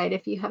Access-a-Ride,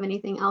 if you have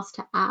anything else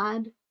to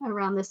add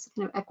around this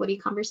kind of equity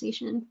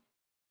conversation.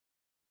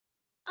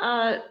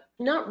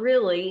 Not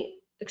really.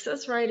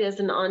 Access-a-Ride is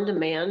an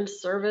on-demand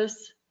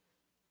service,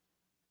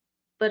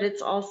 but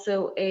it's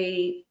also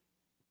and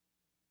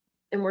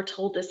we're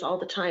told this all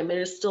the time, it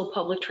is still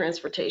public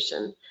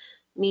transportation,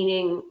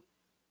 meaning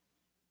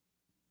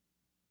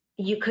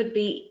you could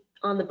be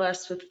on the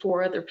bus with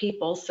 4 other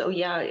people. So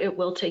yeah, it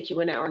will take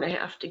you an hour and a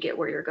half to get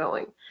where you're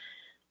going.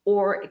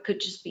 Or it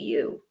could just be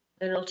you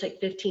and it'll take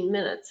 15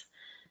 minutes.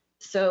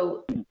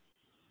 So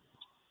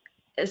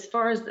as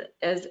far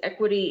as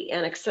equity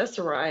and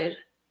Access-a-Ride,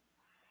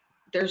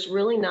 there's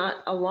really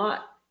not a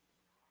lot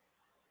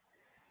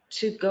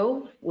to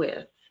go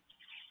with.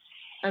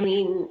 I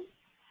mean,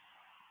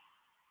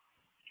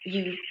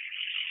 you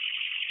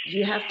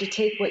have to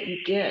take what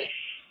you get.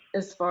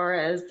 as far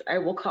as I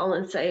will call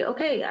and say,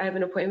 okay, I have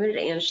an appointment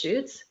at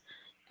Anschutz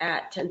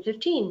at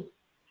 10:15.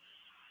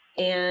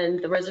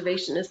 And the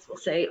reservationist will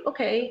say,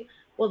 okay,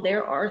 well,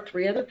 there are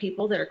 3 other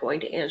people that are going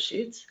to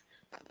Anschutz.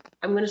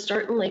 I'm going to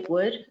start in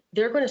Lakewood.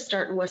 They're going to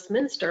start in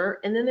Westminster.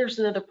 And then there's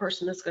another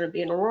person that's going to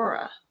be in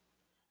Aurora.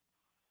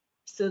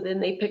 So then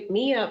they pick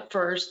me up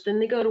first, then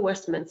they go to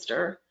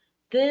Westminster,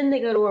 then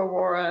they go to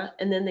Aurora,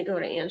 and then they go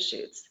to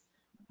Anschutz.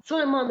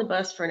 So I'm on the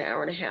bus for an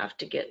hour and a half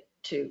to get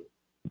to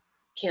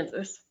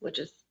Kansas, which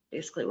is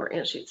basically where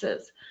Anschutz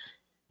is.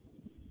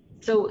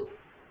 So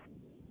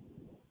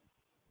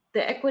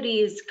the equity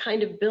is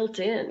kind of built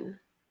in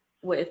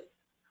with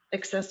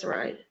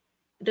Access-a-Ride.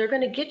 They're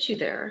going to get you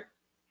there.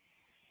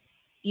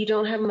 You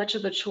don't have much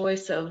of a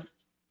choice of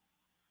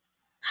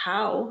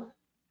how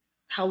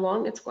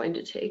long it's going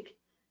to take.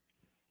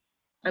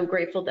 I'm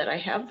grateful that I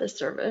have the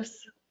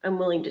service. I'm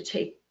willing to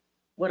take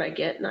what I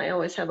get, and I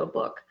always have a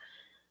book.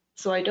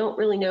 So I don't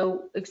really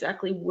know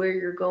exactly where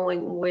you're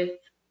going with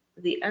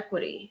the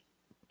equity.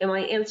 Am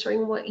I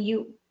answering what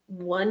you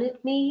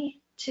wanted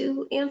me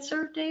to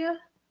answer, Dea?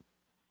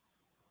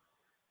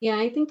 Yeah,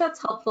 I think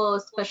that's helpful,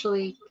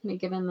 especially kind of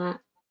given that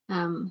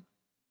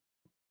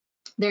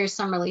there's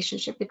some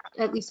relationship,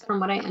 at least from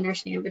what I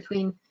understand,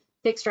 between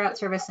fixed route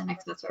service and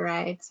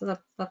Access-a-Ride. So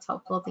that's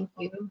helpful. Thank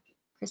you,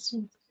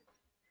 Kristen.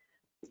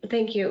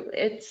 Thank you.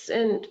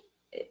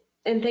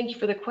 And thank you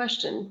for the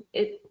question.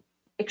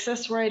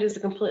 Access-a-Ride is a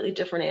completely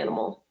different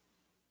animal.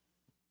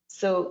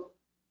 So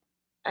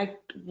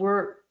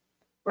we're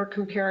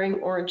comparing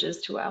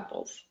oranges to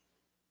apples.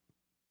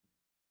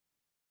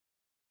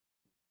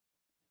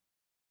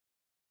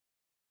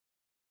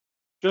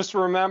 Just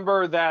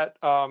remember that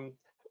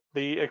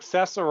the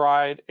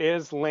Access-a-Ride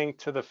is linked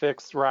to the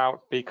fixed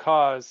route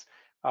because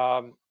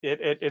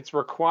it's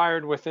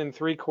required within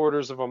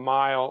 3/4 of a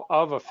mile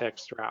of a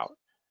fixed route.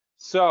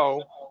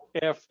 So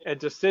if a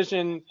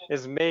decision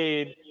is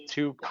made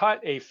to cut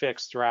a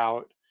fixed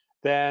route,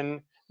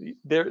 then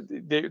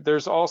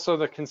there's also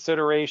the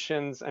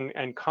considerations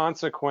and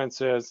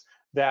consequences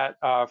that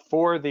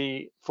for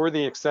the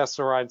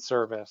Access-a-Ride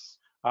service,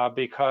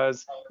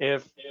 because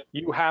if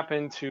you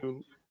happen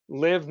to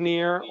live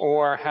near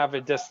or have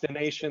a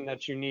destination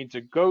that you need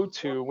to go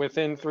to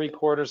within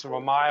 3/4 of a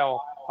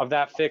mile of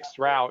that fixed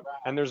route,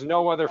 and there's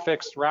no other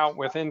fixed route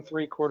within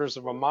 3/4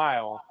 of a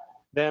mile,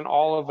 then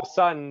all of a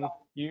sudden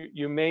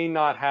you may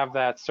not have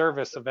that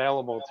service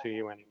available to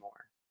you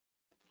anymore.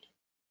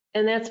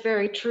 And that's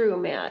very true,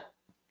 Matt.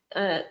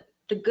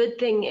 The good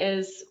thing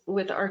is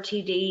with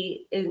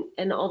RTD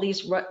and all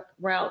these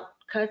route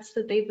cuts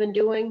that they've been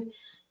doing,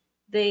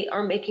 they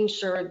are making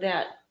sure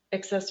that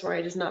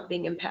Access-a-Ride is not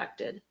being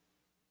impacted,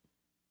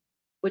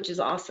 which is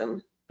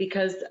awesome,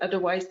 because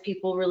otherwise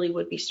people really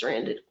would be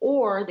stranded,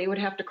 or they would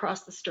have to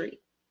cross the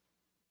street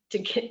to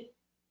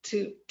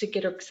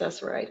get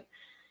Access-a-Ride.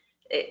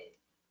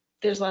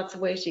 There's lots of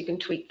ways you can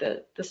tweak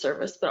the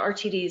service, but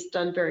RTD has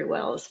done very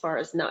well as far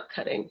as not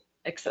cutting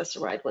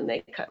Access-a-Ride when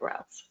they cut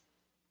routes.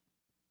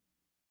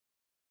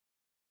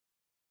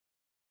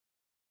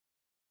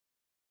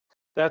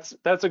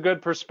 That's a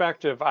good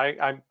perspective.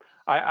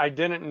 I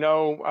didn't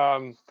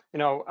know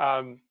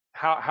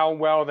how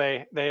well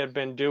they had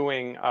been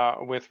doing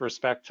with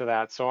respect to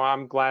that. So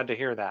I'm glad to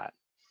hear that.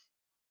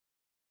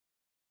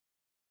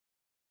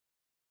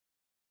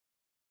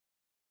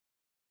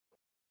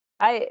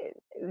 I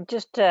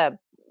just to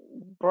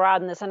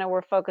broaden this, I know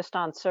we're focused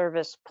on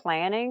service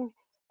planning,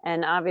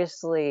 and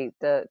obviously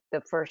the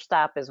first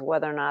stop is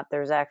whether or not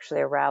there's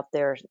actually a route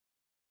there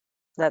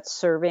that's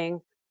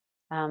serving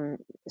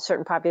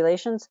certain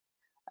populations.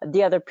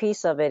 The other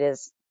piece of it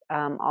is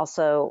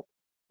also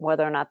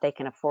whether or not they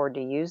can afford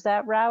to use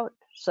that route.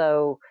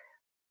 So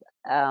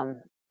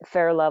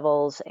fare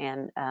levels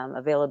and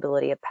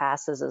availability of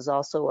passes is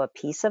also a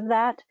piece of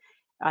that.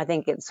 I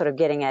think it's sort of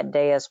getting at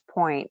Dea's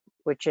point,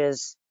 which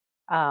is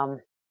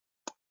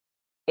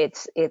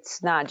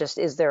it's not just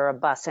is there a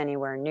bus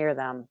anywhere near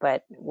them,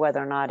 but whether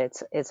or not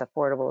it's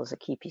affordable is a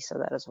key piece of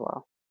that as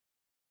well.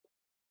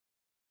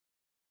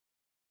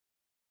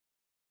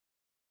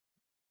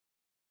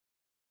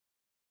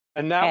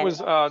 And that was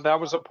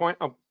a point.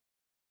 Oh.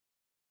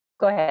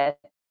 Go ahead.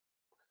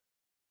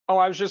 Oh,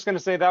 I was just going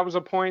to say that was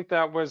a point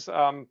that was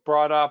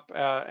brought up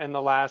in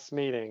the last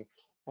meeting,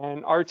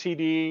 and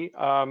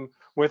RTD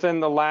within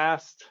the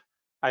last,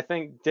 I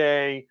think,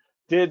 day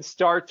did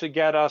start to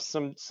get us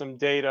some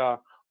data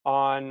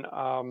on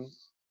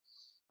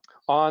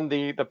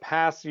the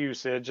pass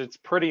usage. It's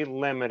pretty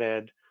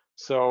limited,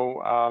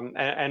 so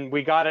and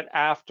we got it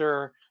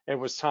after it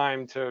was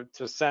time to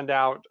send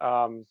out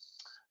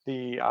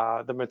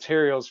the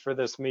materials for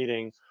this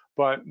meeting,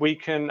 but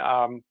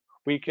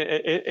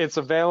it's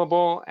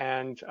available,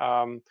 and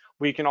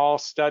we can all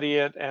study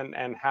it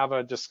and have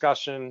a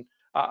discussion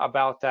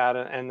about that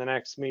in the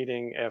next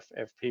meeting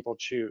if people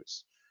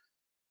choose.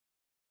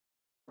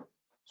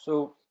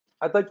 So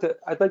I'd like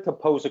to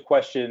pose a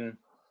question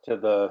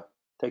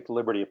take the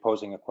liberty of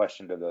posing a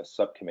question to the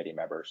subcommittee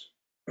members.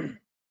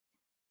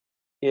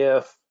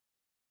 If,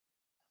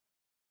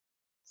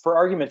 for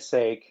argument's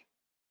sake,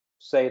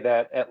 say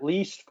that at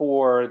least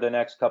for the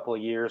next couple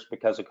of years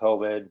because of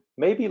COVID,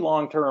 maybe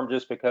long-term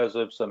just because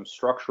of some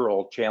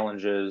structural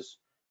challenges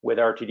with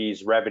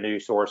RTD's revenue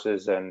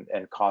sources and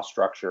cost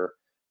structure,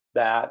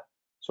 that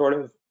sort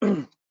of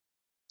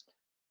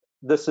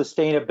the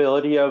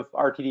sustainability of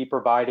RTD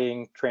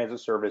providing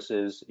transit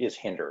services is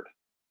hindered.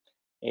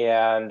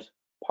 And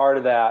part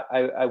of that,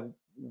 I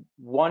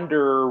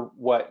wonder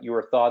what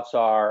your thoughts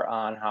are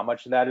on how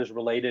much of that is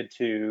related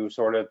to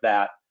sort of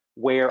that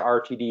where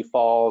RTD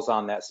falls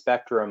on that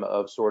spectrum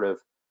of sort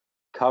of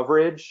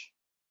coverage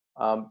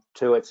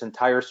to its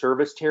entire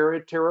service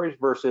territory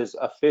versus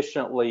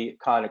efficiently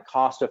kind of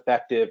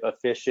cost-effective,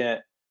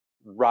 efficient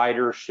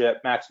ridership,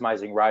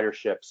 maximizing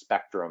ridership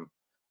spectrum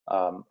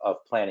of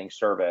planning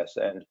service.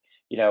 And,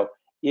 you know,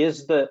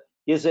 is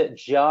it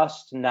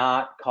just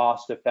not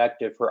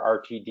cost-effective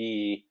for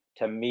RTD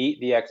to meet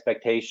the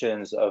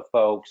expectations of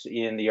folks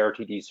in the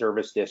RTD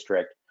service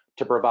district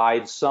to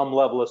provide some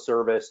level of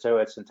service to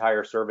its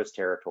entire service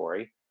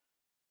territory?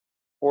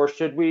 Or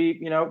should we,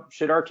 you know,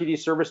 should RTD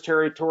service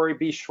territory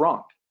be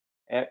shrunk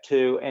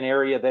to an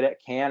area that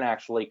it can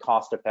actually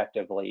cost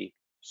effectively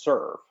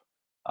serve?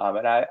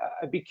 And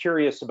I'd be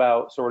curious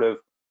about sort of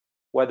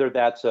whether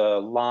that's a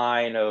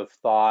line of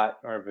thought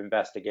or of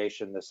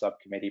investigation the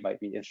subcommittee might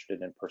be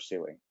interested in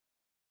pursuing.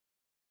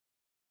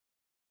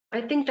 I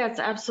think that's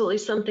absolutely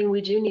something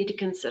we do need to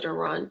consider,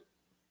 Ron.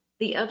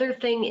 The other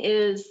thing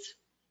is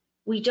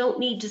we don't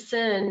need to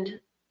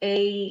send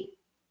a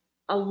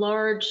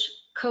large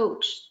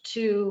coach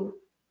to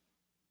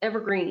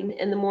Evergreen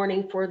in the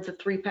morning for the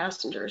 3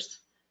 passengers.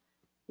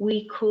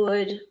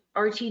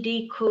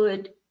 RTD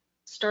could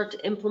start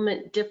to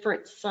implement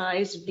different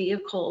size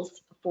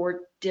vehicles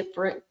for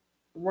different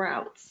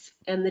routes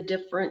and the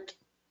different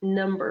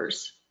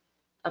numbers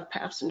of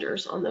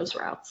passengers on those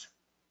routes.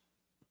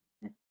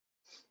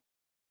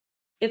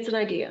 It's an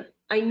idea.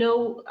 I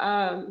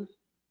know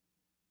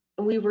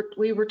we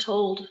were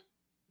told,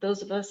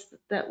 those of us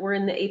that were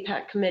in the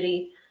APAC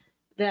committee,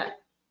 that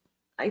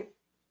I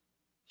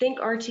think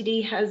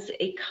RTD has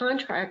a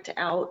contract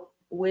out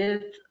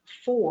with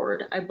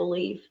Ford, I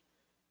believe,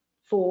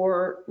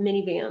 for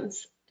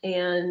minivans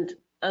and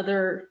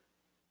other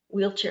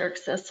wheelchair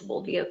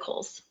accessible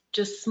vehicles,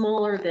 just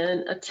smaller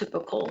than a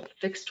typical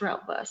fixed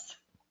route bus.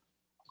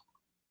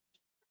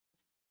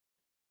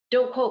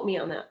 Don't quote me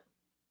on that.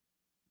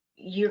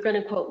 You're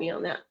going to quote me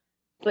on that.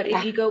 But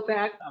if you go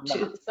back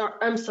to,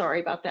 I'm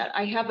sorry about that.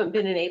 I haven't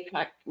been in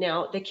APAC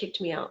now. They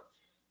kicked me out.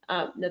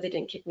 No, they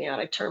didn't kick me out.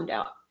 I termed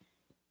out.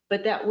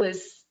 But that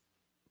was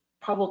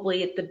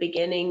probably at the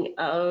beginning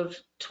of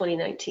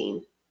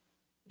 2019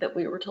 that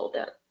we were told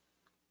that.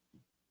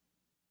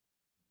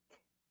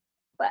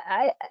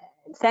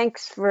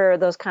 Thanks for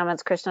those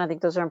comments, Kristen. I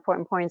think those are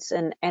important points,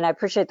 and I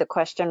appreciate the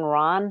question,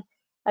 Ron.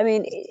 I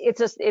mean,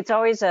 it's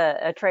always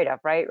a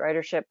trade-off, right?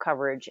 Ridership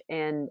coverage,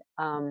 and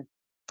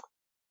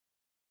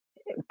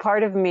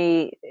part of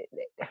me,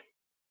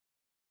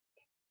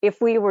 if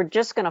we were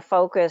just going to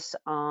focus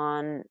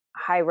on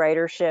high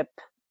ridership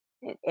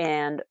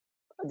and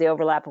the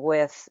overlap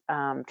with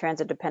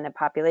transit-dependent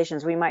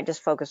populations, we might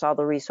just focus all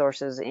the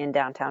resources in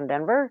downtown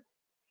Denver,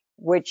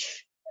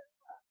 which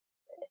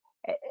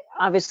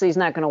obviously is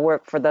not going to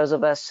work for those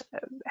of us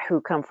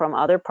who come from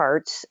other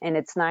parts, and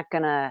it's not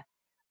going to,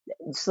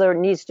 so there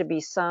needs to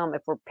be some,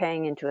 if we're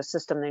paying into a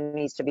system, there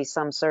needs to be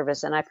some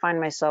service. And I find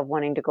myself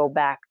wanting to go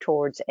back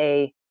towards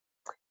a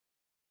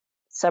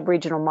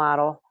sub-regional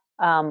model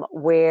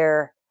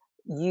where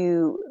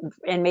you,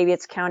 and maybe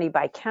it's county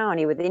by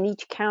county, within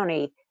each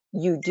county,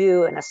 you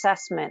do an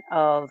assessment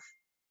of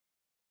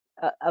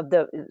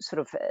the sort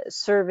of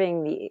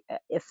serving the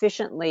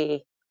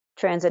efficiently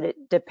transit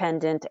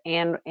dependent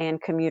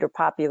and commuter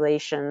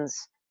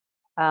populations,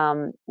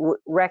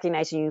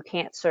 recognizing you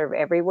can't serve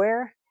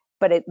everywhere,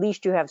 but at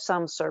least you have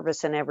some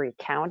service in every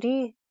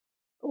county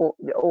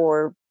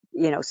or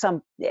you know,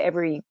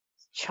 every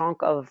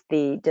chunk of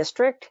the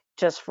district,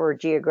 just for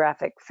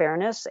geographic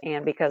fairness,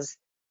 and because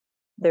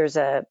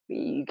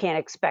you can't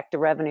expect the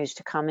revenues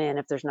to come in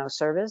if there's no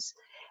service.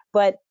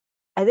 But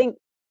I think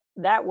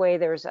that way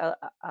there's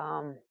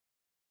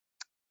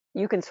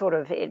you can sort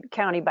of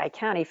county by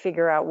county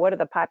figure out what are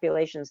the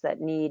populations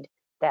that need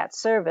that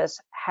service,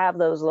 have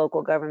those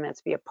local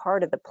governments be a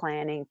part of the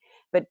planning,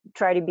 but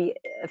try to be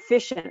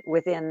efficient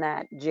within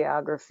that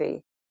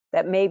geography.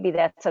 That maybe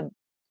that's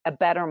a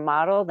better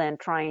model than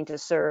trying to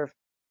serve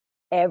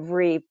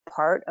every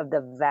part of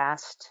the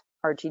vast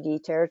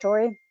RTD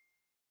territory.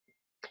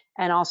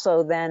 And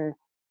also then,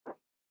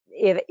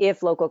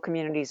 if local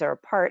communities are a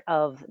part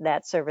of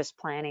that service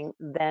planning,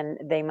 then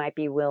they might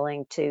be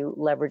willing to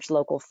leverage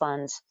local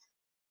funds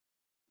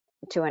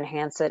to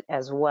enhance it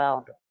as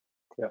well.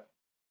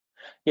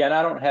 Yeah, and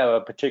I don't have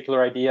a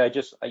particular idea. I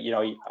just, you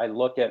know, I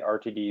look at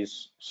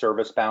RTD's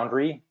service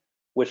boundary,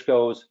 which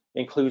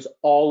includes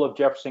all of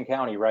Jefferson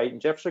County, right?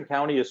 And Jefferson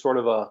County is sort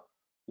of a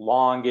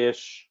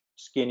longish,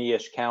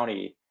 skinny-ish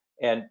county.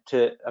 And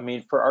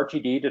for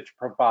RTD to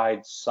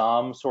provide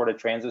some sort of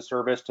transit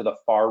service to the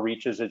far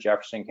reaches of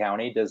Jefferson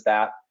County, does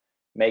that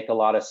make a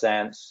lot of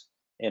sense?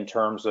 in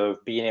terms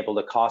of being able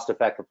to cost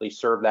effectively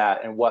serve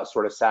that, and what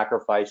sort of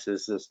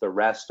sacrifices is the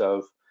rest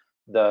of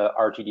the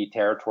RTD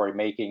territory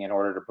making in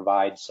order to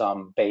provide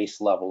some base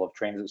level of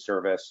transit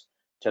service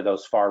to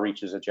those far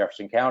reaches of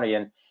Jefferson County.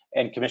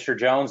 And Commissioner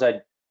Jones,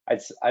 I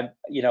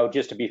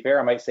just to be fair,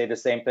 I might say the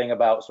same thing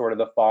about sort of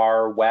the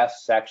far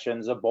west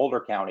sections of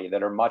Boulder County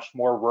that are much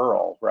more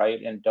rural, right,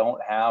 and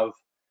don't have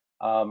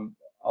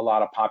a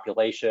lot of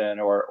population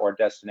or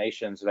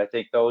destinations. And I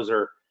think those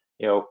are,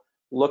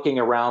 looking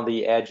around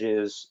the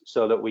edges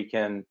so that we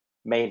can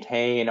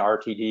maintain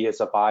RTD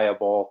as a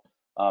viable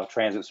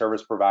transit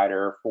service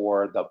provider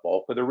for the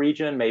bulk of the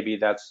region. Maybe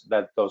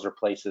those are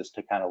places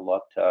to kind of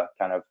look to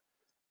kind of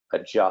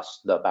adjust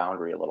the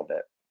boundary a little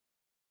bit.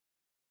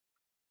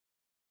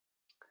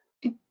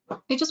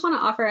 I just want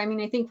to offer, I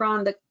mean, I think,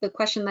 Ron, the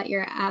question that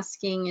you're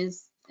asking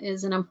is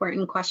an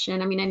important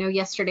question. I mean, I know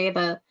yesterday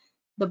the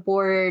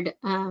board,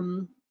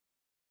 I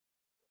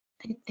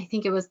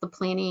think it was the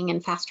Planning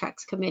and Fast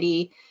Tracks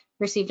Committee,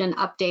 received an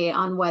update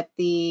on what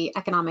the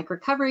economic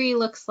recovery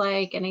looks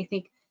like. And I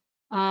think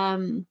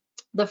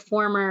the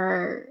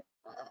former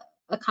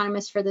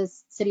economist for the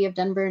city of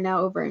Denver,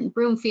 now over in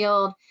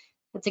Broomfield,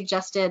 had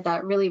suggested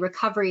that really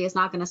recovery is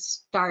not going to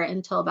start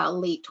until about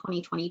late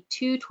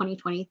 2022,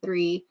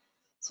 2023.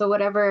 So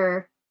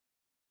whatever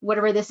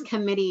this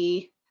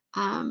committee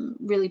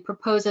really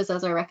proposes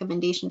as a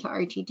recommendation to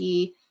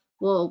RTD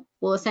will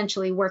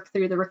essentially work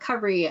through the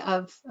recovery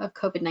of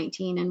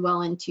COVID-19 and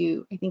well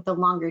into, I think, the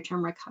longer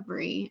term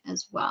recovery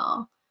as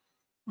well.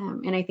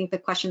 And I think the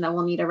question that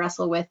we'll need to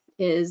wrestle with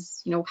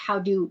is, how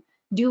do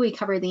we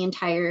cover the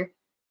entire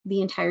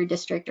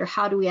district, or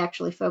how do we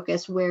actually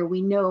focus where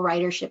we know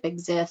ridership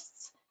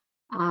exists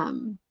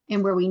and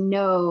where we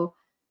know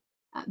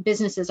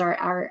businesses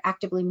are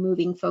actively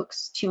moving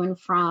folks to and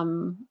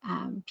from,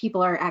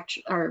 people are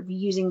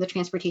using the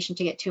transportation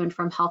to get to and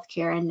from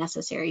healthcare and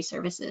necessary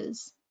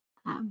services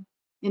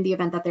in the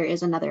event that there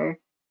is another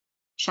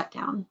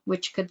shutdown,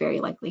 which could very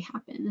likely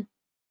happen.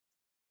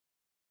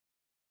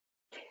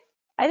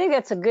 I think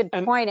that's a good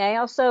point. I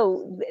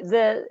also,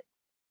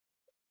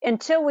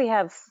 until we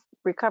have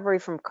recovery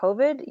from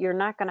COVID, you're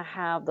not going to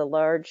have the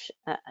large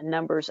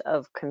numbers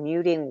of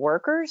commuting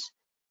workers.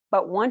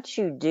 But once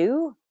you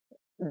do,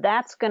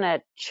 that's going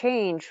to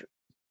change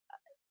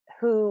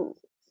how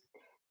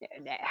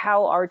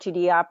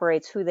RTD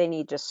operates, who they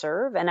need to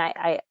serve. And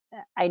I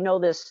know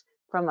this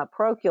from a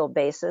parochial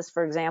basis.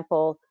 For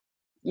example,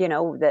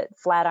 that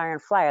Flatiron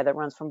Flyer that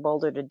runs from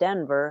Boulder to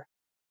Denver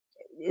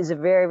is a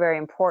very, very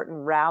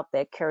important route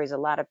that carries a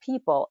lot of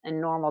people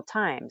in normal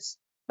times.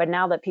 But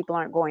now that people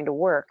aren't going to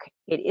work,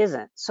 it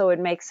isn't. So it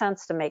makes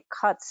sense to make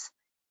cuts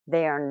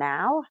there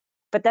now,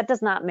 but that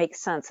does not make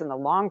sense in the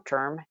long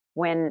term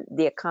when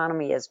the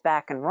economy is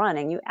back and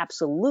running. You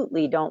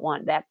absolutely don't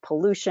want that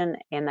pollution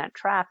and that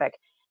traffic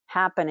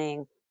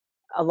happening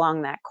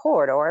along that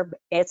corridor.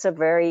 It's a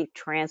very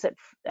transit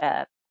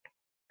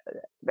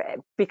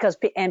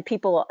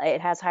people,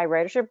 it has high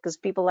ridership because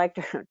people like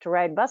to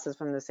ride buses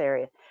from this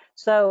area.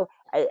 So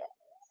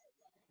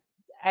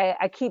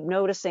I keep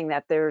noticing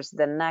that there's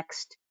the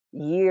next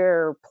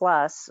year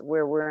plus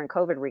where we're in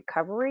COVID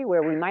recovery,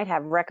 where we might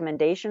have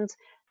recommendations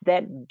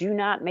that do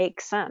not make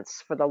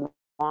sense for the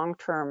long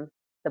term,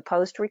 the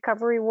post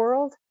recovery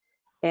world.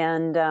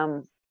 And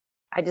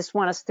I just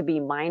want us to be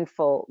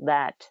mindful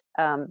that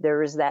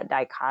there is that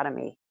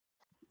dichotomy.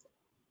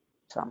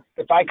 So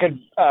if I could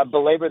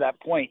belabor that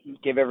point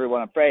and give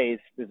everyone a phrase,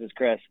 this is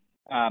Chris.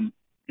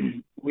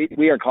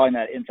 We are calling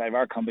that inside of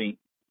our company,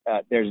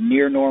 there's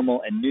near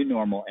normal and new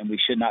normal, and we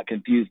should not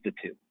confuse the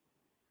two.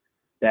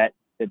 That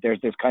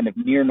there's this kind of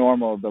near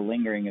normal, the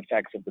lingering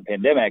effects of the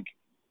pandemic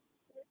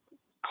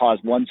cause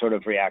one sort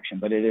of reaction,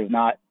 but it is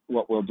not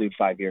what we'll do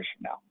 5 years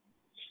from now.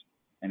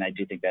 And I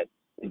do think that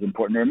is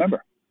important to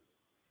remember.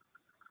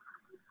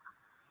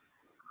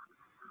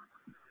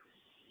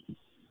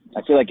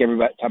 I feel like every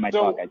time I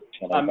talk, I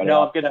shut up.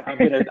 No, I'm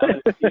gonna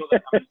steal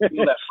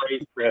that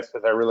phrase, Chris,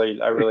 because I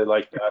really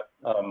like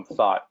that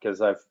thought,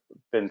 because I've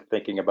been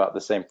thinking about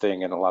the same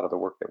thing in a lot of the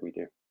work that we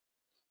do.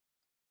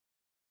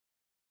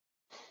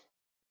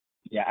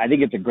 Yeah, I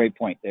think it's a great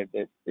point.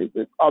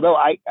 Although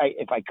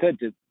if I could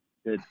to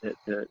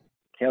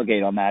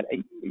tailgate on that,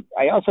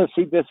 I also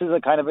see this as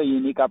a kind of a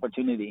unique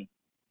opportunity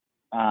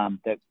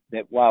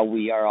that while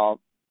we are all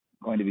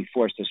going to be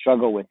forced to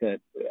struggle with the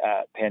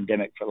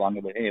pandemic for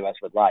longer than any of us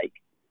would like,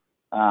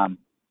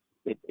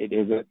 it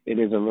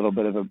is a little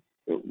bit of a,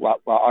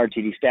 while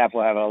RTD staff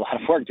will have a lot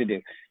of work to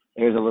do,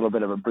 there's a little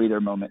bit of a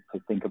breather moment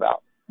to think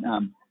about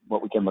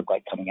what we can look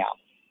like coming out.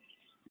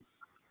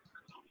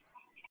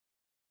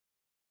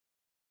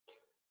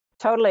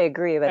 totally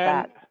agree with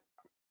that.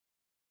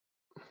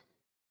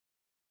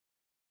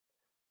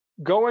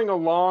 Going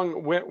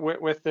along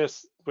with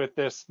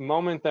this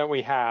moment that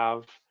we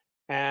have,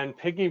 and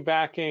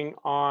piggybacking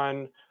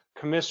on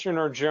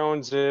Commissioner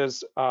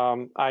Jones's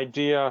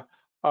idea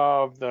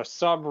of the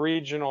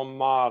sub-regional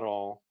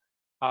model,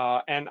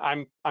 and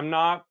I'm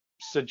not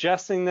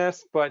suggesting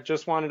this, but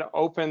just wanted to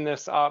open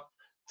this up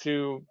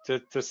to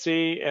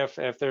see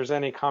if there's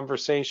any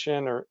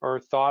conversation or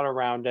thought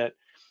around it.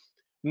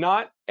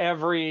 Not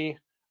every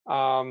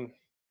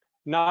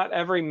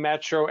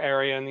metro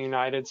area in the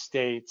United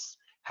States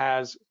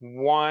has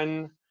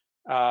one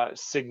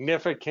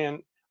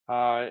significant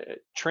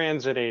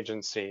transit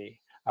agency.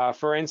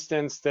 For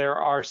instance, there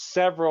are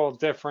several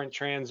different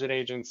transit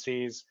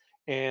agencies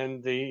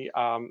in the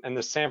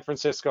San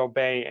Francisco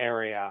Bay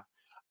Area,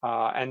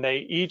 and they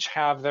each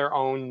have their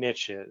own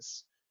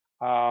niches.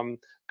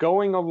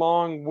 Going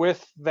along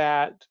with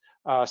that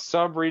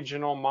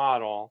sub-regional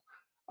model,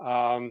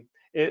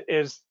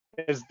 is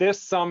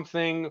this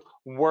something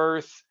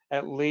worth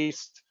at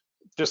least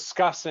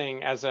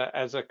discussing as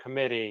a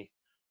committee?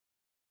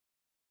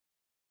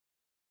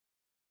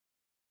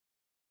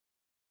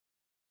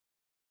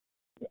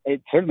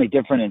 It's certainly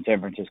different in San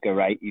Francisco,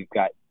 right? You've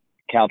got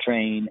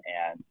Caltrain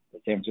and the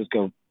San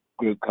Francisco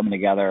group coming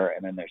together,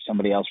 and then there's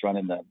somebody else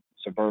running the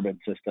suburban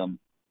system.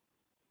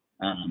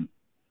 And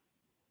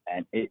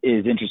it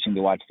is interesting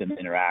to watch them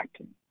interact.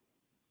 And,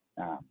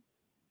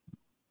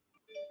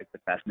 it's a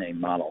fascinating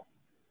model.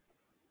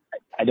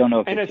 I don't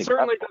know if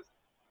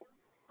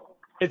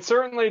it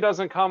certainly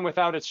doesn't come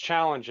without its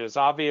challenges.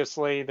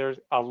 Obviously, there's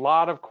a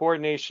lot of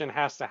coordination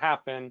has to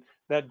happen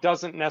that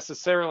doesn't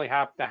necessarily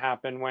have to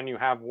happen when you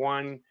have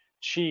one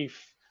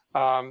chief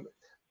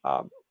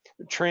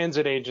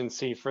transit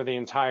agency for the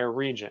entire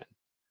region.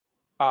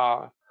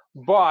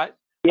 But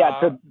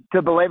yeah,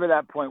 to belabor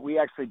that point, we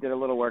actually did a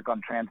little work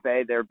on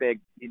Transbay, their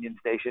big Union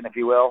Station, if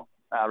you will,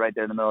 right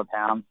there in the middle of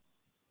town.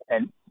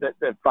 And the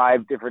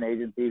 5 different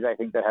agencies, I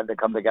think, that had to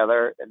come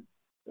together, and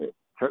it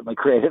certainly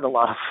created a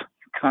lot of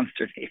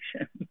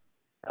consternation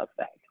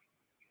outside.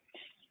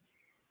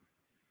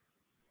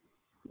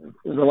 It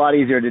was a lot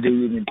easier to do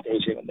Union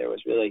Station when there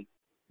was really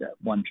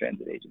one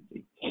transit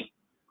agency.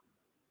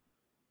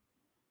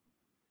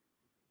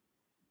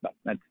 But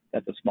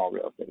that's a small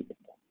real estate example.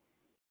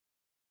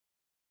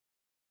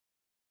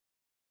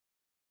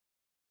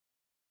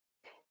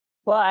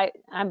 Well,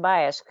 I'm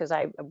biased because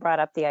I brought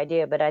up the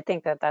idea, but I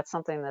think that that's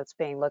something that's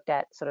being looked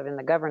at sort of in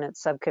the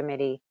governance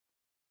subcommittee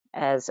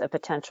as a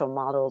potential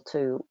model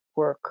to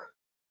work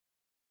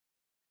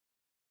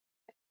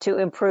to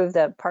improve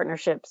the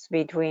partnerships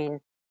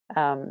between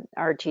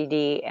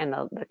RTD and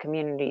the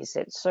communities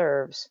it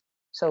serves.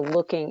 So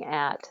looking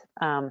at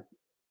a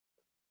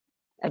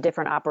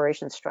different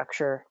operation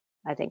structure,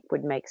 I think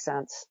would make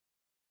sense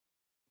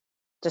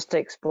just to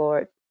explore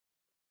it.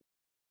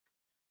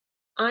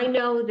 I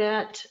know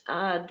that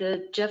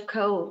the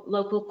Jeffco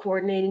Local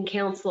Coordinating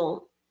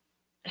Council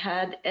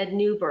had Ed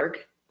Newberg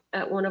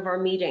at one of our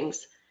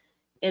meetings,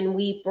 and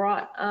we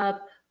brought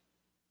up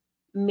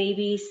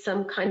maybe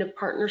some kind of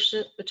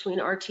partnership between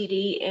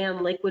RTD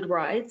and Lakewood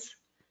Rides,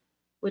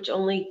 which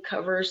only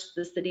covers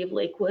the city of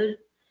Lakewood,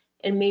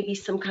 and maybe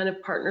some kind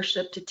of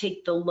partnership to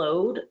take the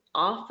load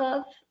off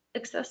of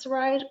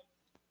Access-a-Ride.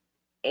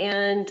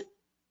 And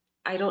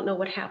I don't know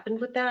what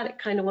happened with that. It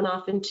kind of went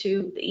off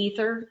into the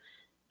ether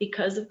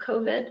because of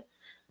COVID,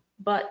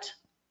 but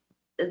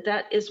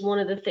that is one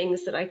of the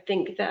things that I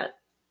think that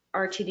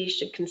RTD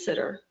should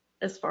consider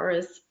as far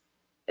as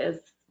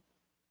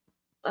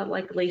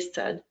like Elise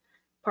said,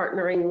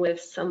 partnering with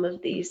some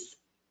of these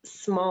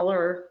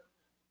smaller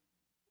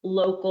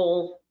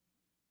local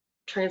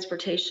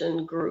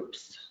transportation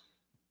groups.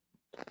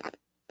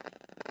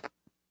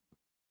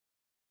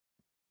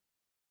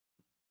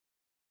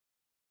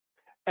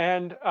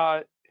 And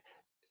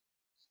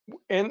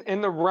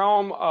in the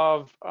realm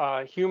of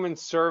human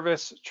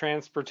service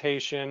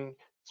transportation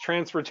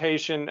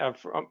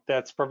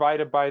that's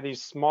provided by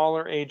these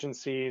smaller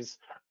agencies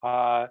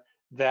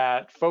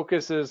that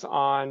focuses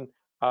on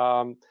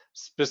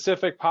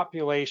specific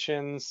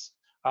populations,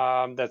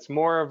 that's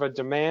more of a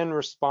demand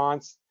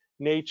response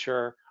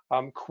nature,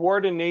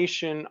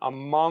 coordination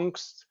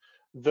amongst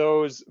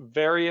those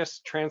various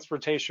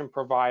transportation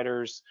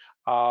providers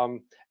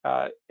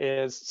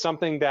is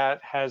something that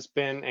has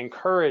been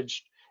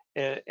encouraged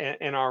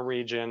in our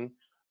region.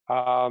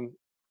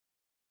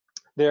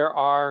 There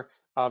are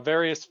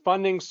various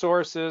funding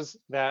sources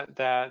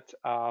that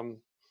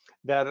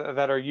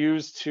are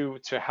used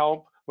to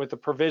help with the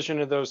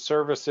provision of those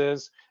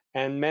services,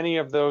 and many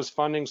of those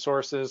funding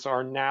sources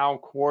are now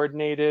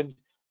coordinated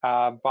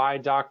by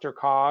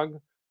DRCOG.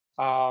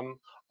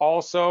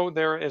 Also,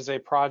 there is a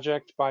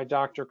project by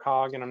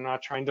DRCOG, and I'm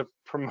not trying to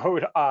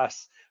promote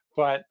us,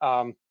 but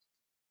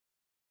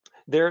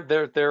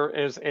there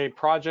is a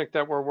project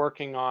that we're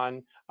working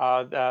on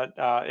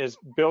that is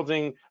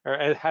building, or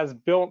it has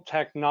built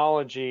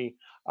technology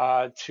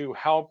to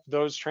help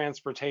those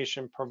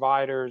transportation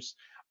providers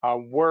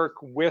work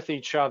with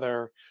each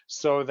other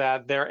so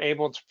that they're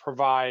able to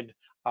provide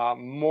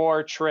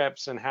more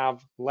trips and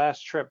have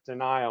less trip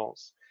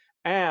denials.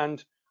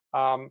 And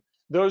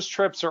those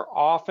trips are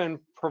often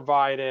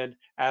provided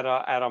at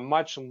a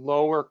much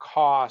lower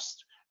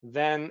cost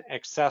than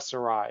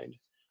Access-a-Ride.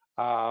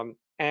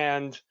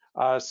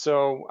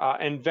 So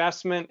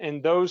investment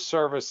in those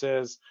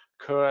services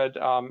could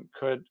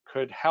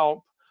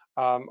help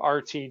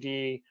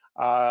RTD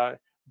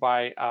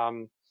by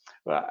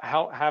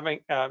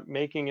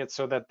making it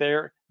so that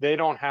they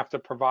don't have to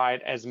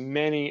provide as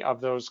many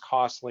of those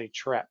costly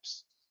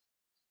trips.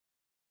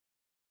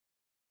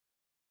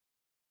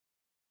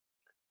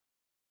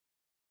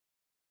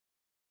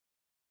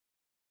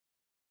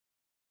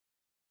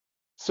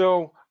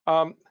 So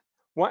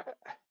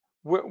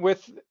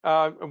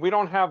we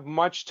don't have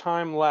much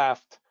time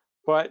left,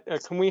 but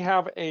can we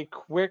have a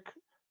quick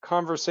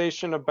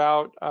conversation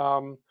about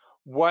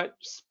what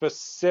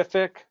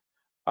specific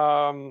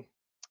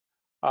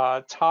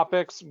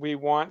topics we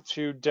want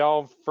to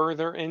delve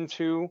further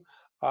into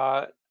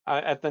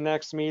at the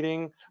next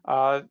meeting?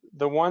 The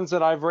ones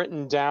that I've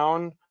written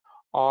down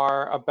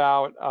are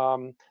about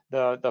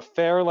the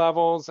fare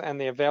levels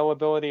and the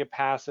availability of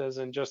passes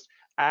and just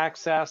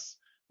access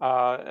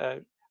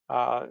for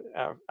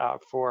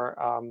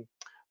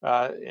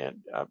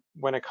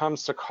when it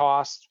comes to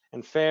cost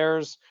and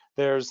fares.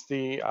 There's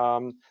the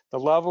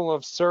level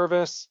of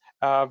service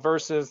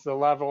versus the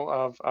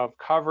level of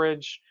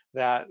coverage,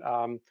 that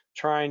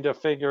trying to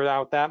figure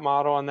out that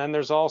model. And then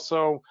there's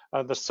also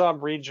the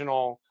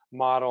sub-regional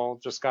model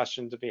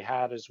discussion to be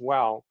had as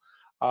well.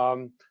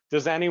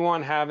 Does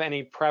anyone have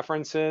any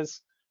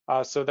preferences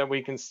so that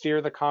we can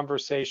steer the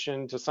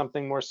conversation to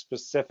something more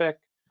specific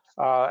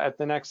at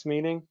the next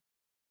meeting?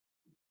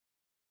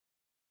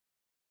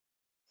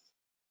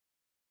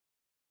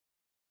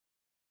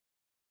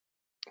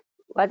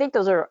 Well, I think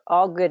those are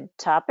all good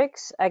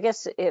topics. I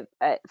guess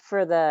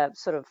for the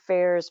sort of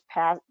fares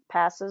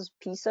passes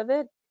piece of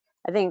it,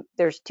 I think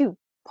there's two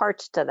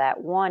parts to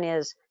that. One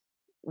is,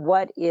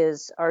 what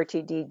is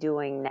RTD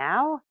doing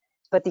now?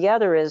 But the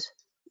other is,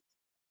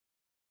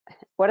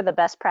 what are the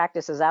best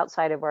practices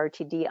outside of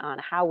RTD on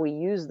how we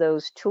use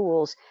those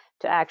tools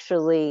to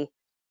actually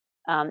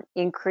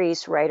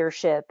increase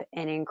ridership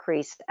and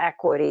increase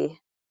equity?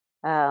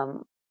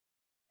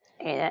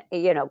 And,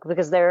 you know,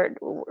 because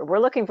we're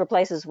looking for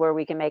places where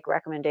we can make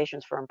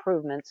recommendations for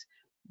improvements.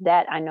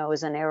 That I know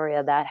is an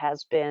area that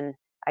has been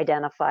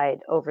identified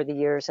over the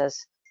years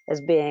as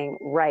being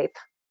ripe.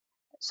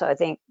 So I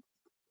think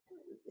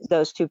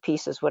those two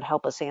pieces would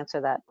help us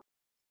answer that.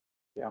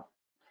 Yeah,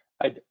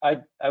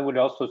 I would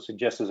also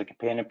suggest as a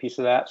companion piece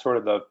of that, sort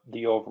of the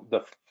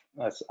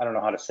I don't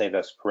know how to say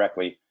this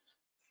correctly,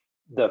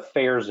 the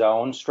fare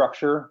zone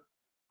structure.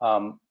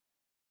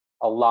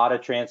 A lot of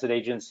transit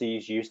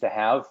agencies used to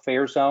have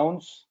fare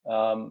zones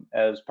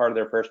as part of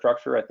their fare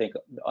structure. I think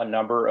a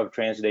number of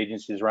transit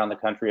agencies around the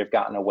country have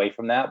gotten away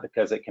from that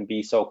because it can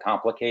be so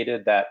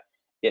complicated that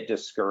it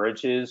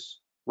discourages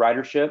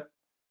ridership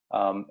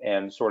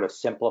and sort of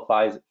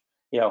simplifies,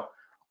 you know,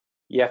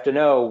 you have to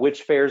know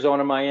which fare zone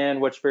am I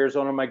in, which fare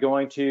zone am I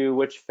going to,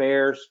 which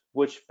fare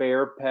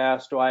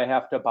pass do I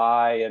have to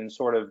buy, and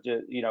sort of,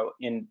 you know,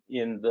 in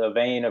the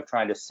vein of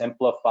trying to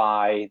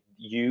simplify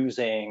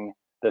using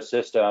the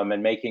system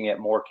and making it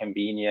more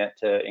convenient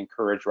to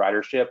encourage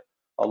ridership.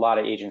 A lot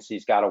of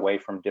agencies got away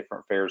from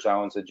different fare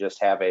zones and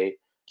just have a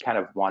kind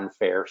of one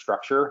fare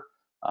structure.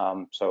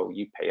 So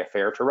you pay a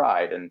fare to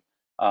ride. And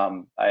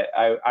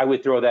I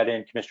would throw that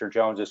in, Commissioner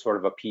Jones, as sort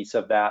of a piece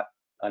of that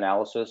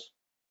analysis.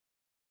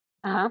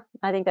 I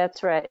think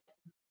that's right.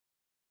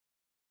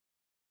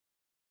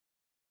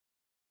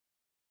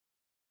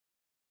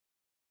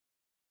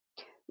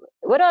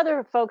 What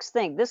other folks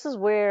think? This is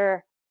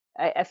where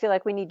I feel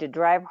like we need to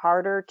drive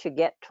harder to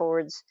get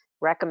towards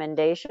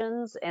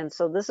recommendations. And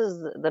so this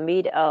is the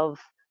meat of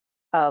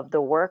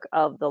the work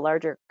of the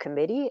larger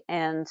committee.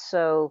 And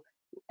so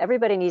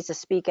everybody needs to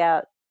speak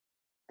up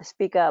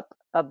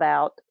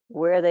about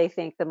where they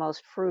think the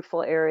most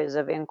fruitful areas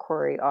of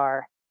inquiry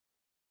are.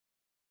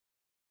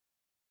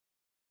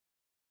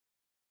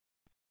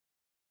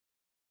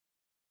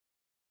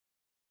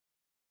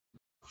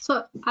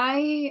 So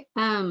I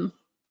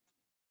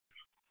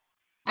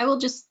will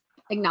just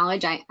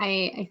acknowledge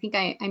I think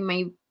I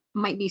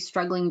might be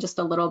struggling just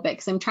a little bit,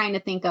 because I'm trying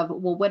to think of,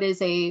 well,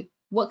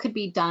 what could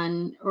be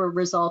done or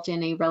result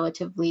in a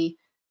relatively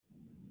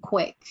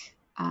quick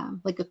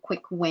like a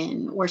quick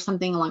win or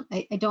something along.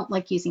 I don't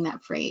like using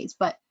that phrase,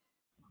 but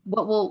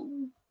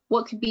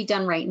what could be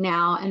done right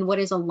now, and what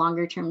is a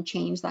longer term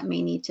change that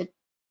may need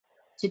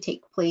to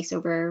take place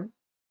over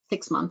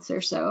 6 months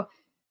or so.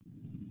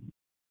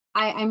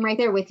 I'm right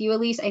there with you,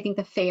 Elise. I think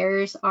the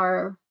fares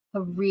are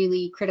a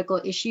really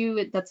critical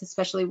issue. That's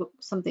especially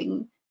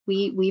something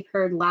we've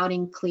heard loud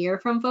and clear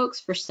from folks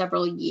for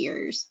several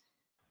years.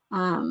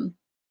 And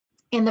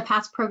the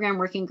past program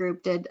working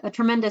group did a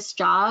tremendous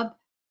job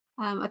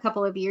a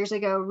couple of years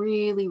ago,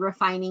 really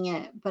refining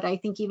it. But I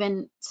think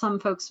even some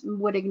folks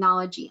would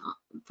acknowledge,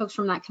 folks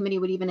from that committee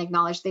would even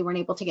acknowledge they weren't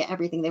able to get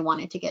everything they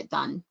wanted to get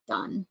done.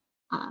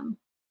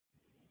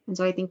 And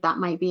so I think that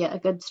might be a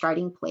good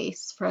starting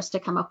place for us to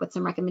come up with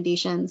some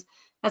recommendations.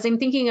 As I'm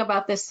thinking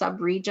about this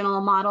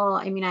sub-regional model,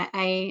 I mean,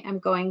 I am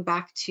going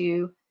back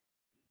to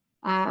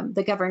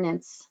the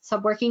governance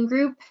sub-working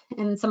group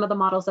and some of the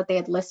models that they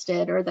had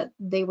listed, or that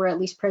they were at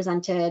least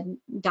presented,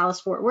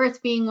 Dallas-Fort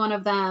Worth being one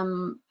of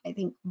them. I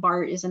think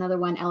BART is another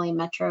one, LA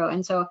Metro.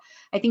 And so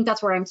I think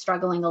that's where I'm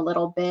struggling a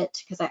little bit,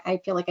 because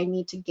I feel like I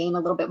need to gain a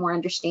little bit more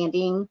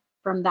understanding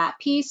from that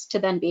piece to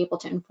then be able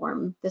to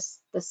inform this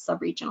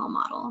sub-regional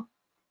model.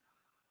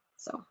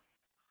 So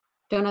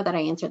don't know that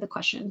I answered the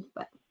question,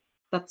 but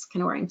that's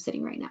kind of where I'm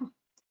sitting right now.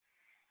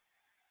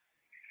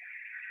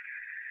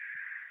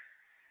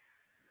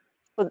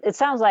 Well, it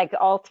sounds like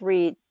all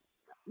three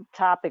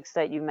topics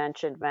that you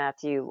mentioned,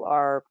 Matthew,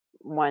 are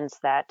ones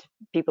that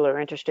people are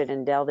interested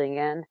in delving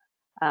in.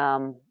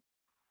 And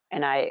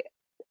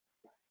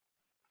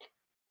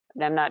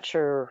I'm not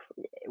sure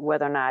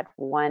whether or not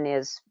one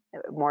is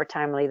more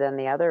timely than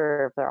the other,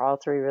 or if they're all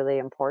three really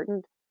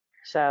important.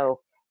 So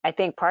I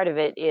think part of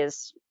it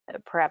is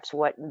perhaps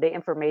what the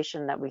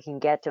information that we can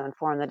get to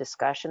inform the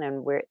discussion,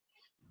 and where,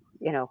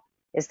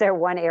 is there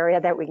one area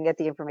that we can get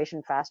the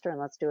information faster, and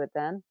let's do it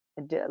then.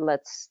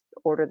 Let's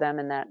order them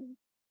in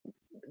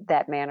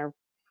that manner.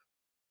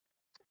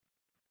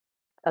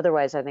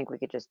 Otherwise, I think we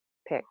could just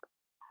pick.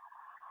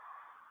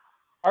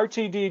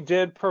 RTD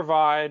did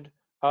provide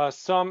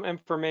some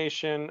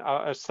information,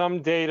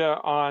 some data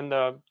on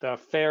the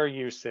fare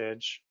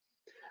usage.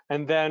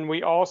 And then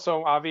we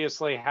also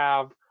obviously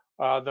have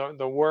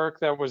the work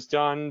that was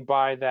done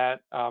by that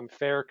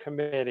fare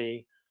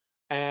committee.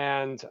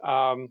 And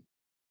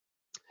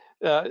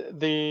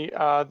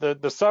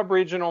the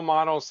sub-regional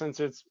model, since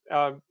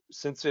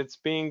it's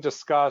being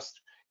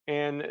discussed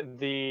in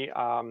the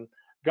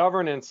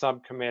governance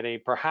subcommittee,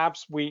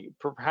 perhaps we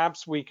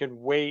could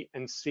wait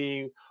and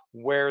see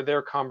where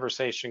their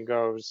conversation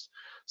goes.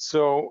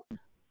 So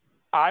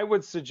I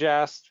would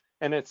suggest,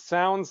 and it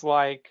sounds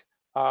like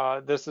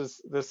this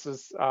is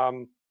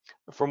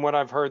from what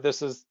I've heard,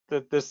 this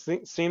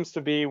seems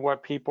to be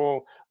what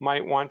people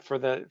might want for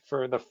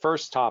the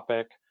first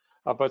topic,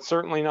 but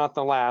certainly not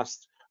the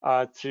last.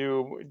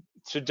 To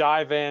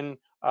dive in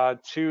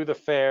to the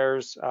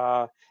fares,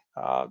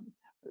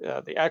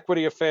 the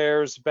equity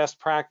affairs, best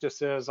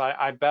practices.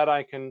 I bet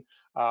I can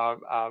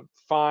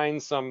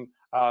find some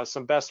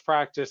best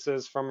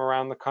practices from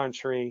around the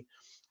country,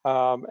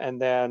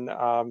 and then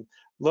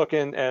look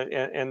in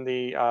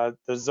the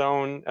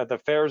zone, the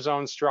fare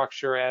zone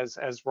structure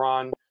as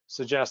Ron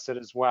suggested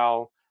as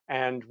well,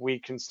 and we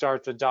can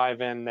start to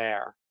dive in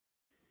there.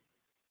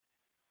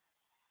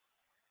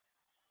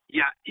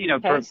 Yeah,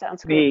 Okay,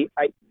 for me,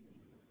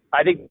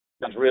 I think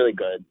that's really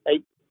good.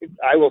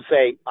 I will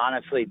say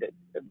honestly that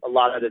a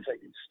lot of this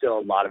is still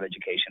a lot of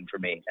education for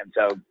me, and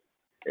so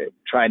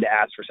trying to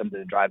ask for something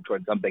to drive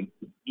towards something,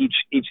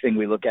 each thing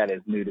we look at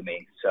is new to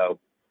me. So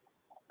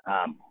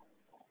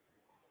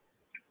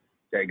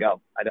there you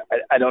go.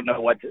 I don't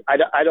know what to,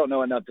 I don't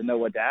know enough to know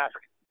what to ask.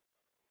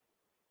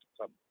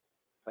 So I'm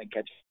playing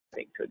catch up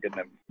to a good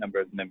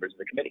number of members of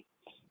the committee.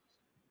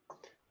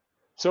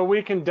 So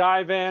we can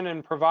dive in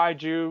and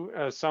provide you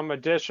some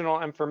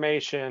additional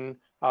information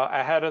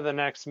ahead of the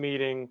next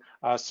meeting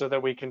so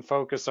that we can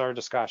focus our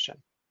discussion.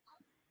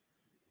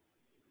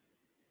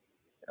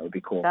 That would be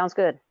cool. Sounds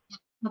good.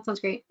 That sounds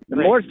great. The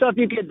more stuff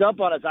you can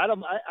dump on us, I don't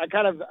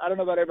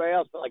know about everybody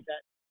else, but like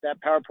that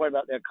PowerPoint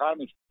about the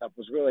economy stuff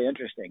was really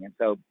interesting, and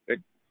so I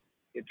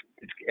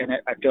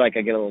feel like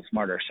I get a little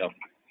smarter. So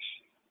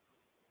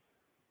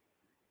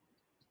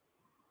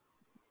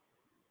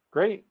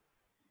great,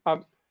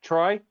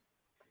 Troy.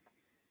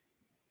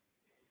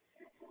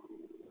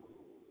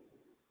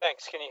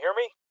 Thanks. Can you hear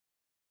me?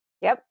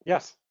 Yep.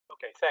 Yes.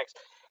 Okay, thanks.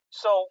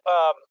 So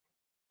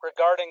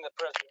regarding the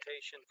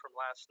presentation from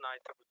last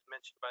night that was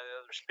mentioned by the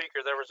other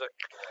speaker, there was a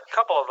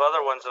couple of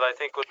other ones that I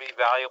think would be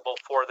valuable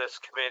for this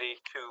committee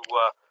to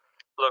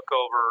look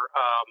over.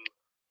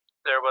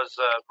 There was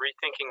a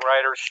Rethinking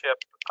Ridership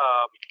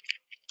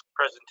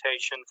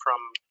presentation from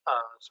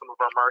some of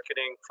our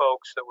marketing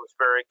folks that was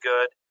very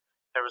good.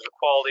 There was a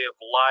quality of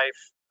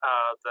life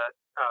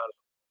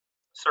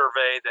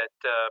survey that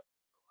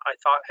I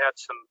thought had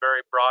some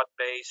very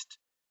broad-based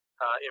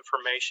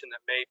information that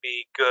may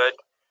be good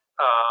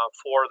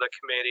for the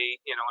committee,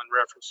 in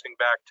referencing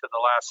back to the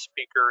last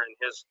speaker and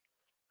his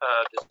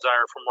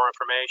desire for more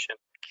information.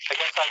 I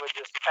guess I would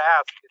just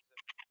ask is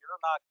if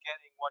you're not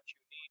getting what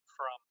you need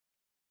from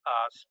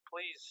us,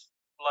 please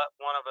let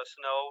one of us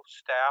know,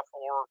 staff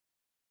or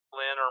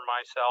Lynn or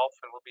myself,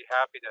 and we'll be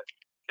happy to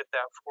get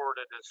that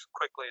forwarded as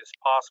quickly as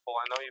possible.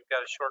 I know you've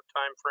got a short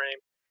time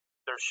frame.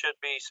 There should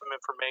be some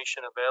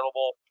information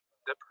available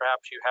that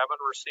perhaps you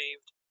haven't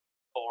received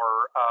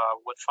or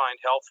would find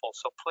helpful.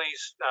 So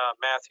please,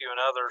 Matthew and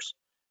others,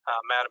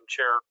 Madam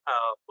Chair,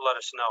 let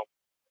us know.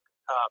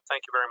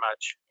 Thank you very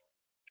much.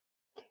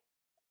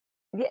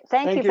 Yeah,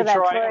 thank you for that,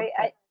 Troy.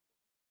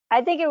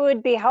 I think it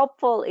would be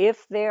helpful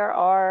if there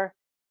are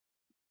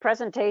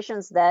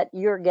presentations that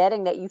you're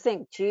getting that you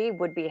think, gee,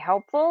 would be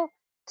helpful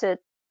to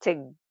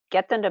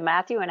get them to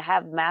Matthew and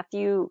have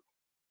Matthew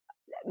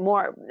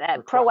more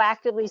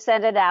proactively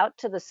send it out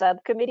to the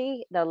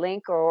subcommittee, the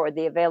link or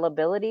the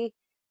availability,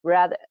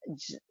 rather,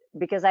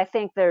 because I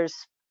think there's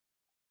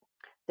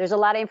a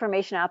lot of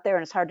information out there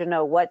and it's hard to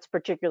know what's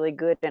particularly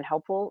good and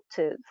helpful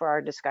for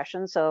our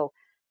discussion. So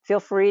feel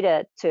free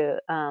to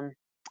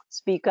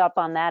speak up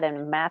on that.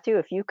 And Matthew,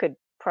 if you could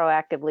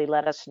proactively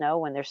let us know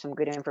when there's some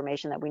good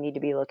information that we need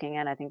to be looking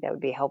at, I think that would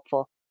be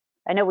helpful.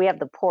 I know we have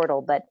the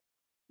portal, but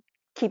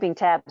keeping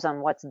tabs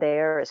on what's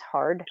there is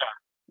hard. Yeah.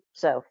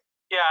 So.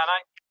 Yeah, and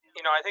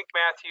I think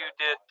Matthew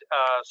did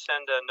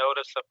send a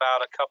notice about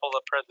a couple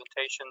of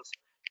presentations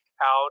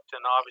out,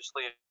 and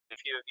obviously a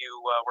few of you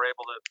were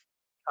able to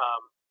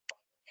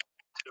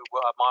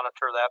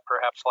monitor that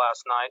perhaps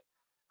last night.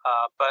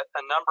 But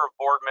a number of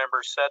board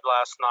members said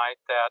last night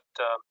that,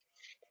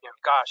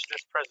 gosh,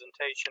 this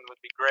presentation would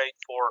be great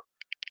for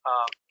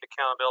the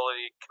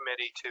Accountability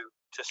Committee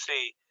to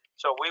see.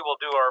 So we will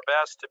do our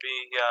best to be,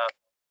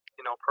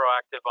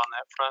 proactive on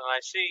that front. And I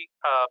see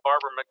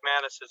Barbara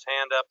McManus's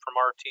hand up from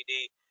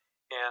RTD,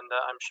 and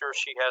I'm sure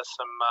she has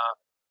some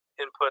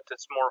input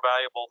that's more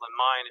valuable than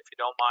mine, if you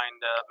don't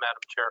mind,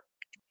 Madam Chair.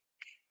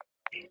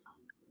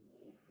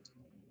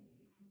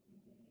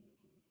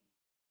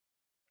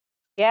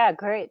 Yeah,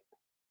 great.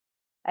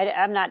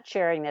 I'm not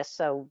sharing this,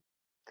 so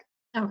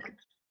Okay.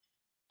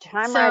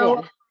 chime right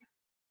in.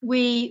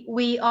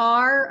 We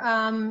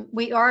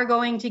are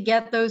going to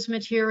get those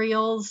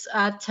materials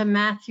to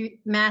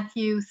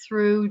Matthew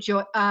through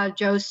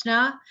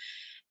Josna,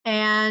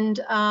 and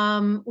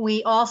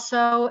we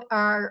also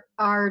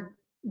are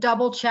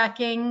double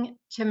checking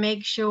to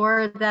make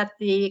sure that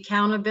the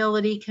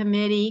Accountability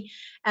Committee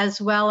as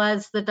well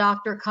as the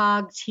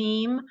DRCOG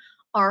team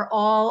are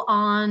all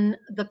on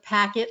the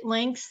packet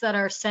links that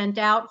are sent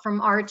out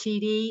from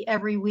RTD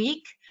every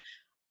week.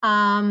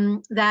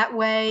 That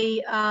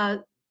way,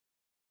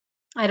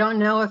 I don't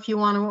know if you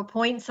want to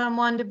appoint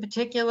someone to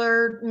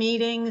particular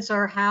meetings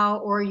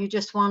or you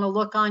just want to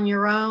look on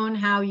your own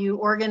how you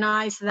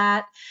organize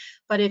that.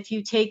 But if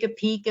you take a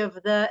peek at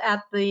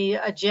the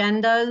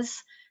agendas,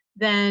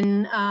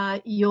 then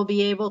you'll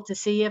be able to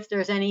see if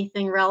there's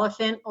anything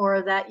relevant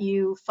or that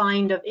you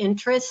find of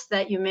interest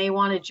that you may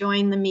want to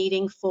join the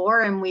meeting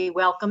for, and we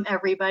welcome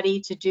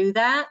everybody to do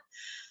that.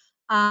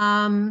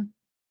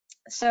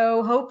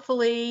 So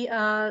hopefully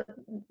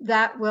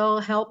that will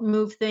help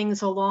move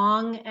things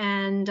along.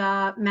 And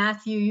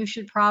Matthew, you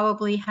should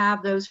probably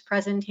have those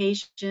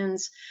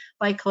presentations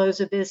by close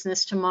of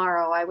business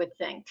tomorrow, I would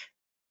think.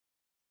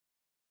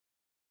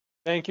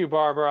 Thank you,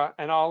 Barbara,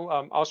 and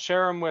I'll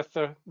share them with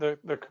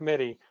the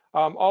committee.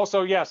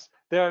 Also, yes,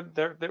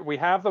 we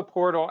have the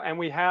portal, and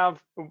we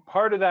have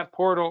part of that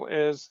portal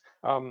is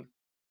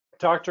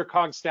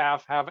DRCOG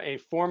staff have a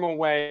formal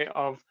way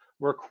of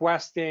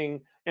requesting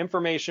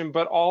information,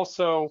 but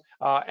also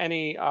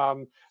any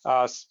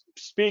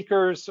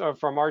speakers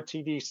from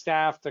RTD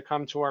staff to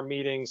come to our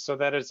meetings, so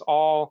that it's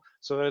all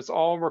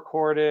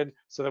recorded,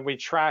 so that we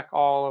track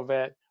all of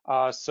it.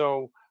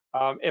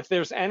 If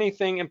there's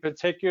anything in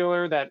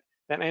particular that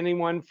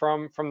anyone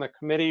from the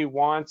committee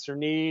wants or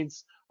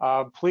needs,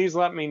 please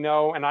let me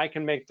know, and I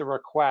can make the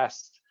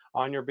request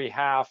on your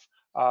behalf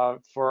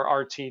for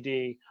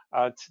RTD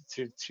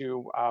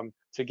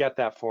to get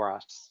that for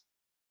us.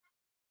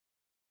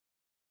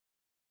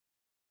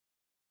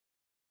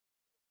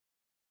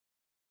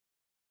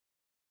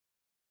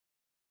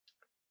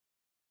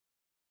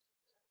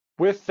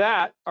 With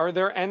that, are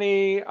there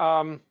any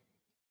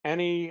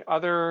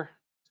other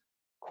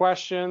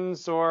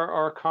questions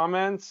or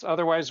comments?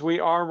 Otherwise,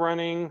 we are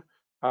running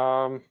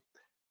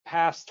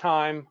past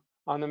time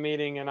on the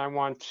meeting, and I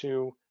want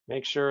to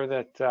make sure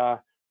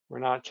that we're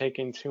not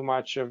taking too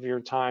much of your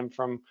time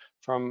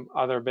from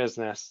other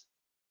business.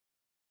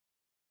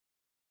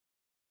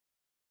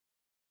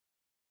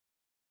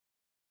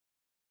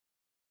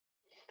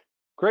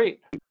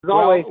 Great.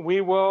 Well, we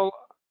will.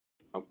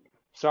 Oh,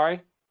 sorry.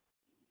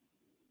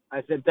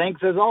 I said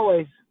thanks as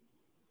always.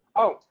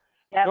 Oh,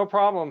 yep. No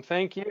problem.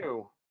 Thank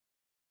you.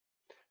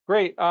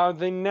 Great.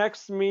 The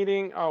next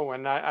meeting. Oh,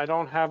 and I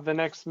don't have the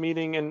next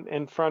meeting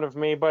in front of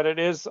me, but it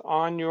is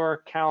on your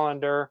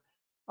calendar.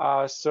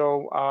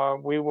 So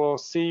we will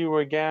see you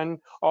again.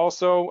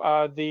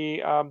 Also,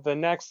 the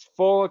next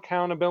full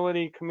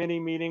Accountability Committee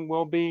meeting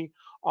will be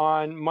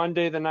on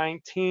Monday the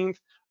 19th.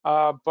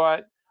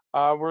 But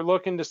we're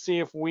looking to see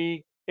if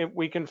we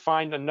can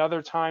find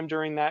another time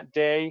during that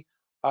day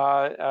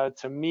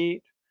to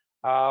meet.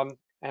 And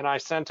I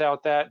sent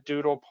out that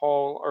doodle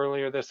poll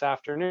earlier this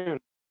afternoon.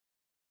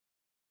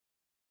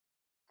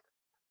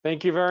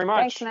 Thank you very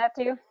much. Thanks,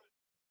 Matthew.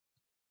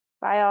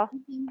 Bye, all.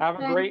 Have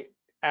a great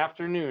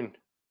afternoon.